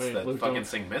robots Wait, that Luke, fucking don't-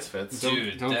 sing Misfits.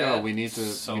 Dude, Don't go. that's We need to.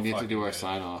 so we need to fucking do our good.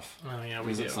 sign off. Oh yeah,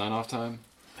 we Is do. it sign off time?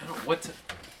 I don't, what?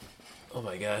 Oh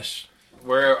my gosh.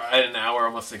 We're at an hour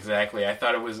almost exactly. I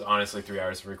thought it was honestly 3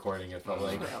 hours of recording. It felt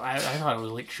like. I thought it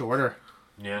was like shorter.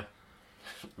 Yeah.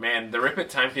 Man, the Rip It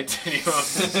time continuum.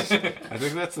 I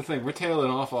think that's the thing. We're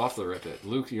tailing off the Rip It.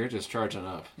 Luke, you're just charging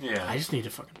up. Yeah. I just need to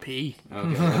fucking pee.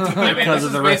 Okay. That's, I mean, because this of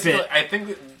is the Rip basically. It. I think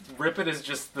that Rip It is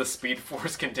just the Speed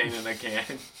Force contained in a can.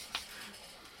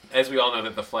 As we all know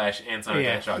that the Flash and Sonic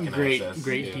the Hedgehog can great access.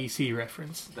 great Yeah. DC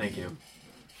reference. Thank you.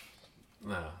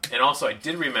 And also, I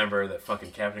did remember that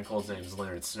fucking Captain Cold's name is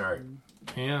Leonard Snart.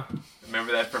 Yeah,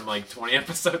 Remember that from like 20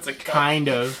 episodes ago? kind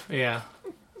of. Yeah,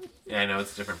 Yeah, I know,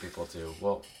 it's different people too.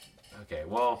 Well, okay,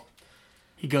 well,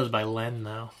 he goes by Len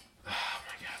though. oh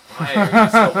my god. Why are you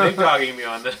so big dogging me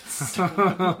on this?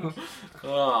 Oh,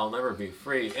 I'll never be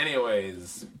free.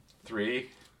 Anyways, 3,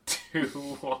 2,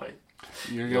 1.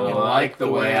 You're gonna like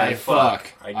the way I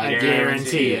fuck. I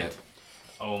guarantee it.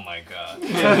 Oh my god. This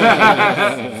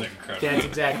is incredible. That's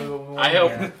exactly what we want. I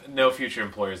hope no future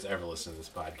employers ever listen to this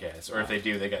podcast. Or if they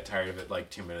do, they got tired of it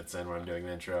like 2 minutes in when I'm doing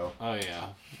the intro. Oh yeah,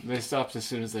 they stopped as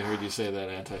soon as they heard you say that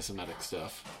anti-Semitic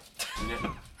stuff.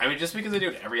 I mean, just because I do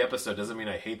it every episode doesn't mean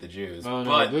I hate the Jews. Oh, no,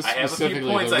 but this I have a few specifically,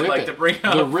 points the I'd like Rip to It. bring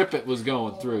up. The Rip It was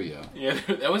going through you. Yeah,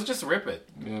 that was just Rip It.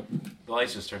 Yep. The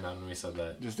lights just turned on when we said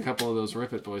that. Just a couple of those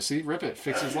Rip It boys. See, Rip It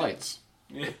fixes lights.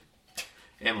 Yeah.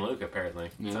 And Luke,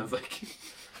 apparently. Yeah. Sounds like...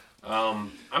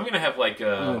 I'm going to have like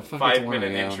a fuck, it's 5-minute 1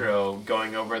 a.m. intro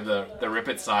going over the Rip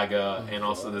It saga and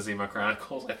also the Zima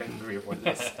Chronicles. I think we're for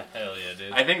this. Hell yeah,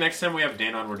 dude. I think next time we have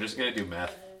Dan on, we're just going to do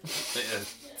meth.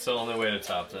 It's the only way to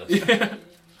top this.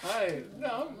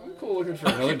 I'm cool looking for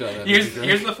another donut. Here's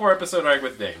the 4-episode arc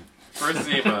with Dane. First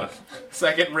Zima,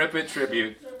 second Rip It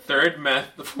tribute, third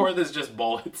meth, the fourth is just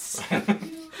bullets.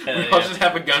 I'll just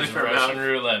have a gun in our Russian mouth.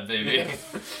 roulette, baby.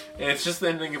 And it's just the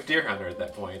ending of Deer Hunter at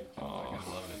that point. Oh, I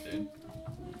love it, dude.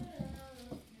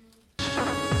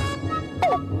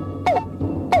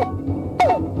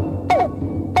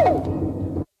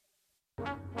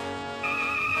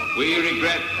 We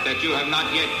regret that you have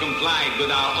not yet complied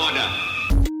with our order.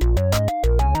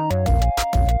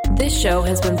 This show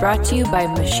has been brought to you by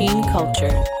Machine Culture.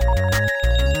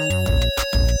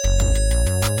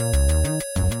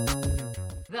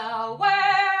 The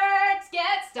words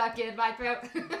get stuck in my throat.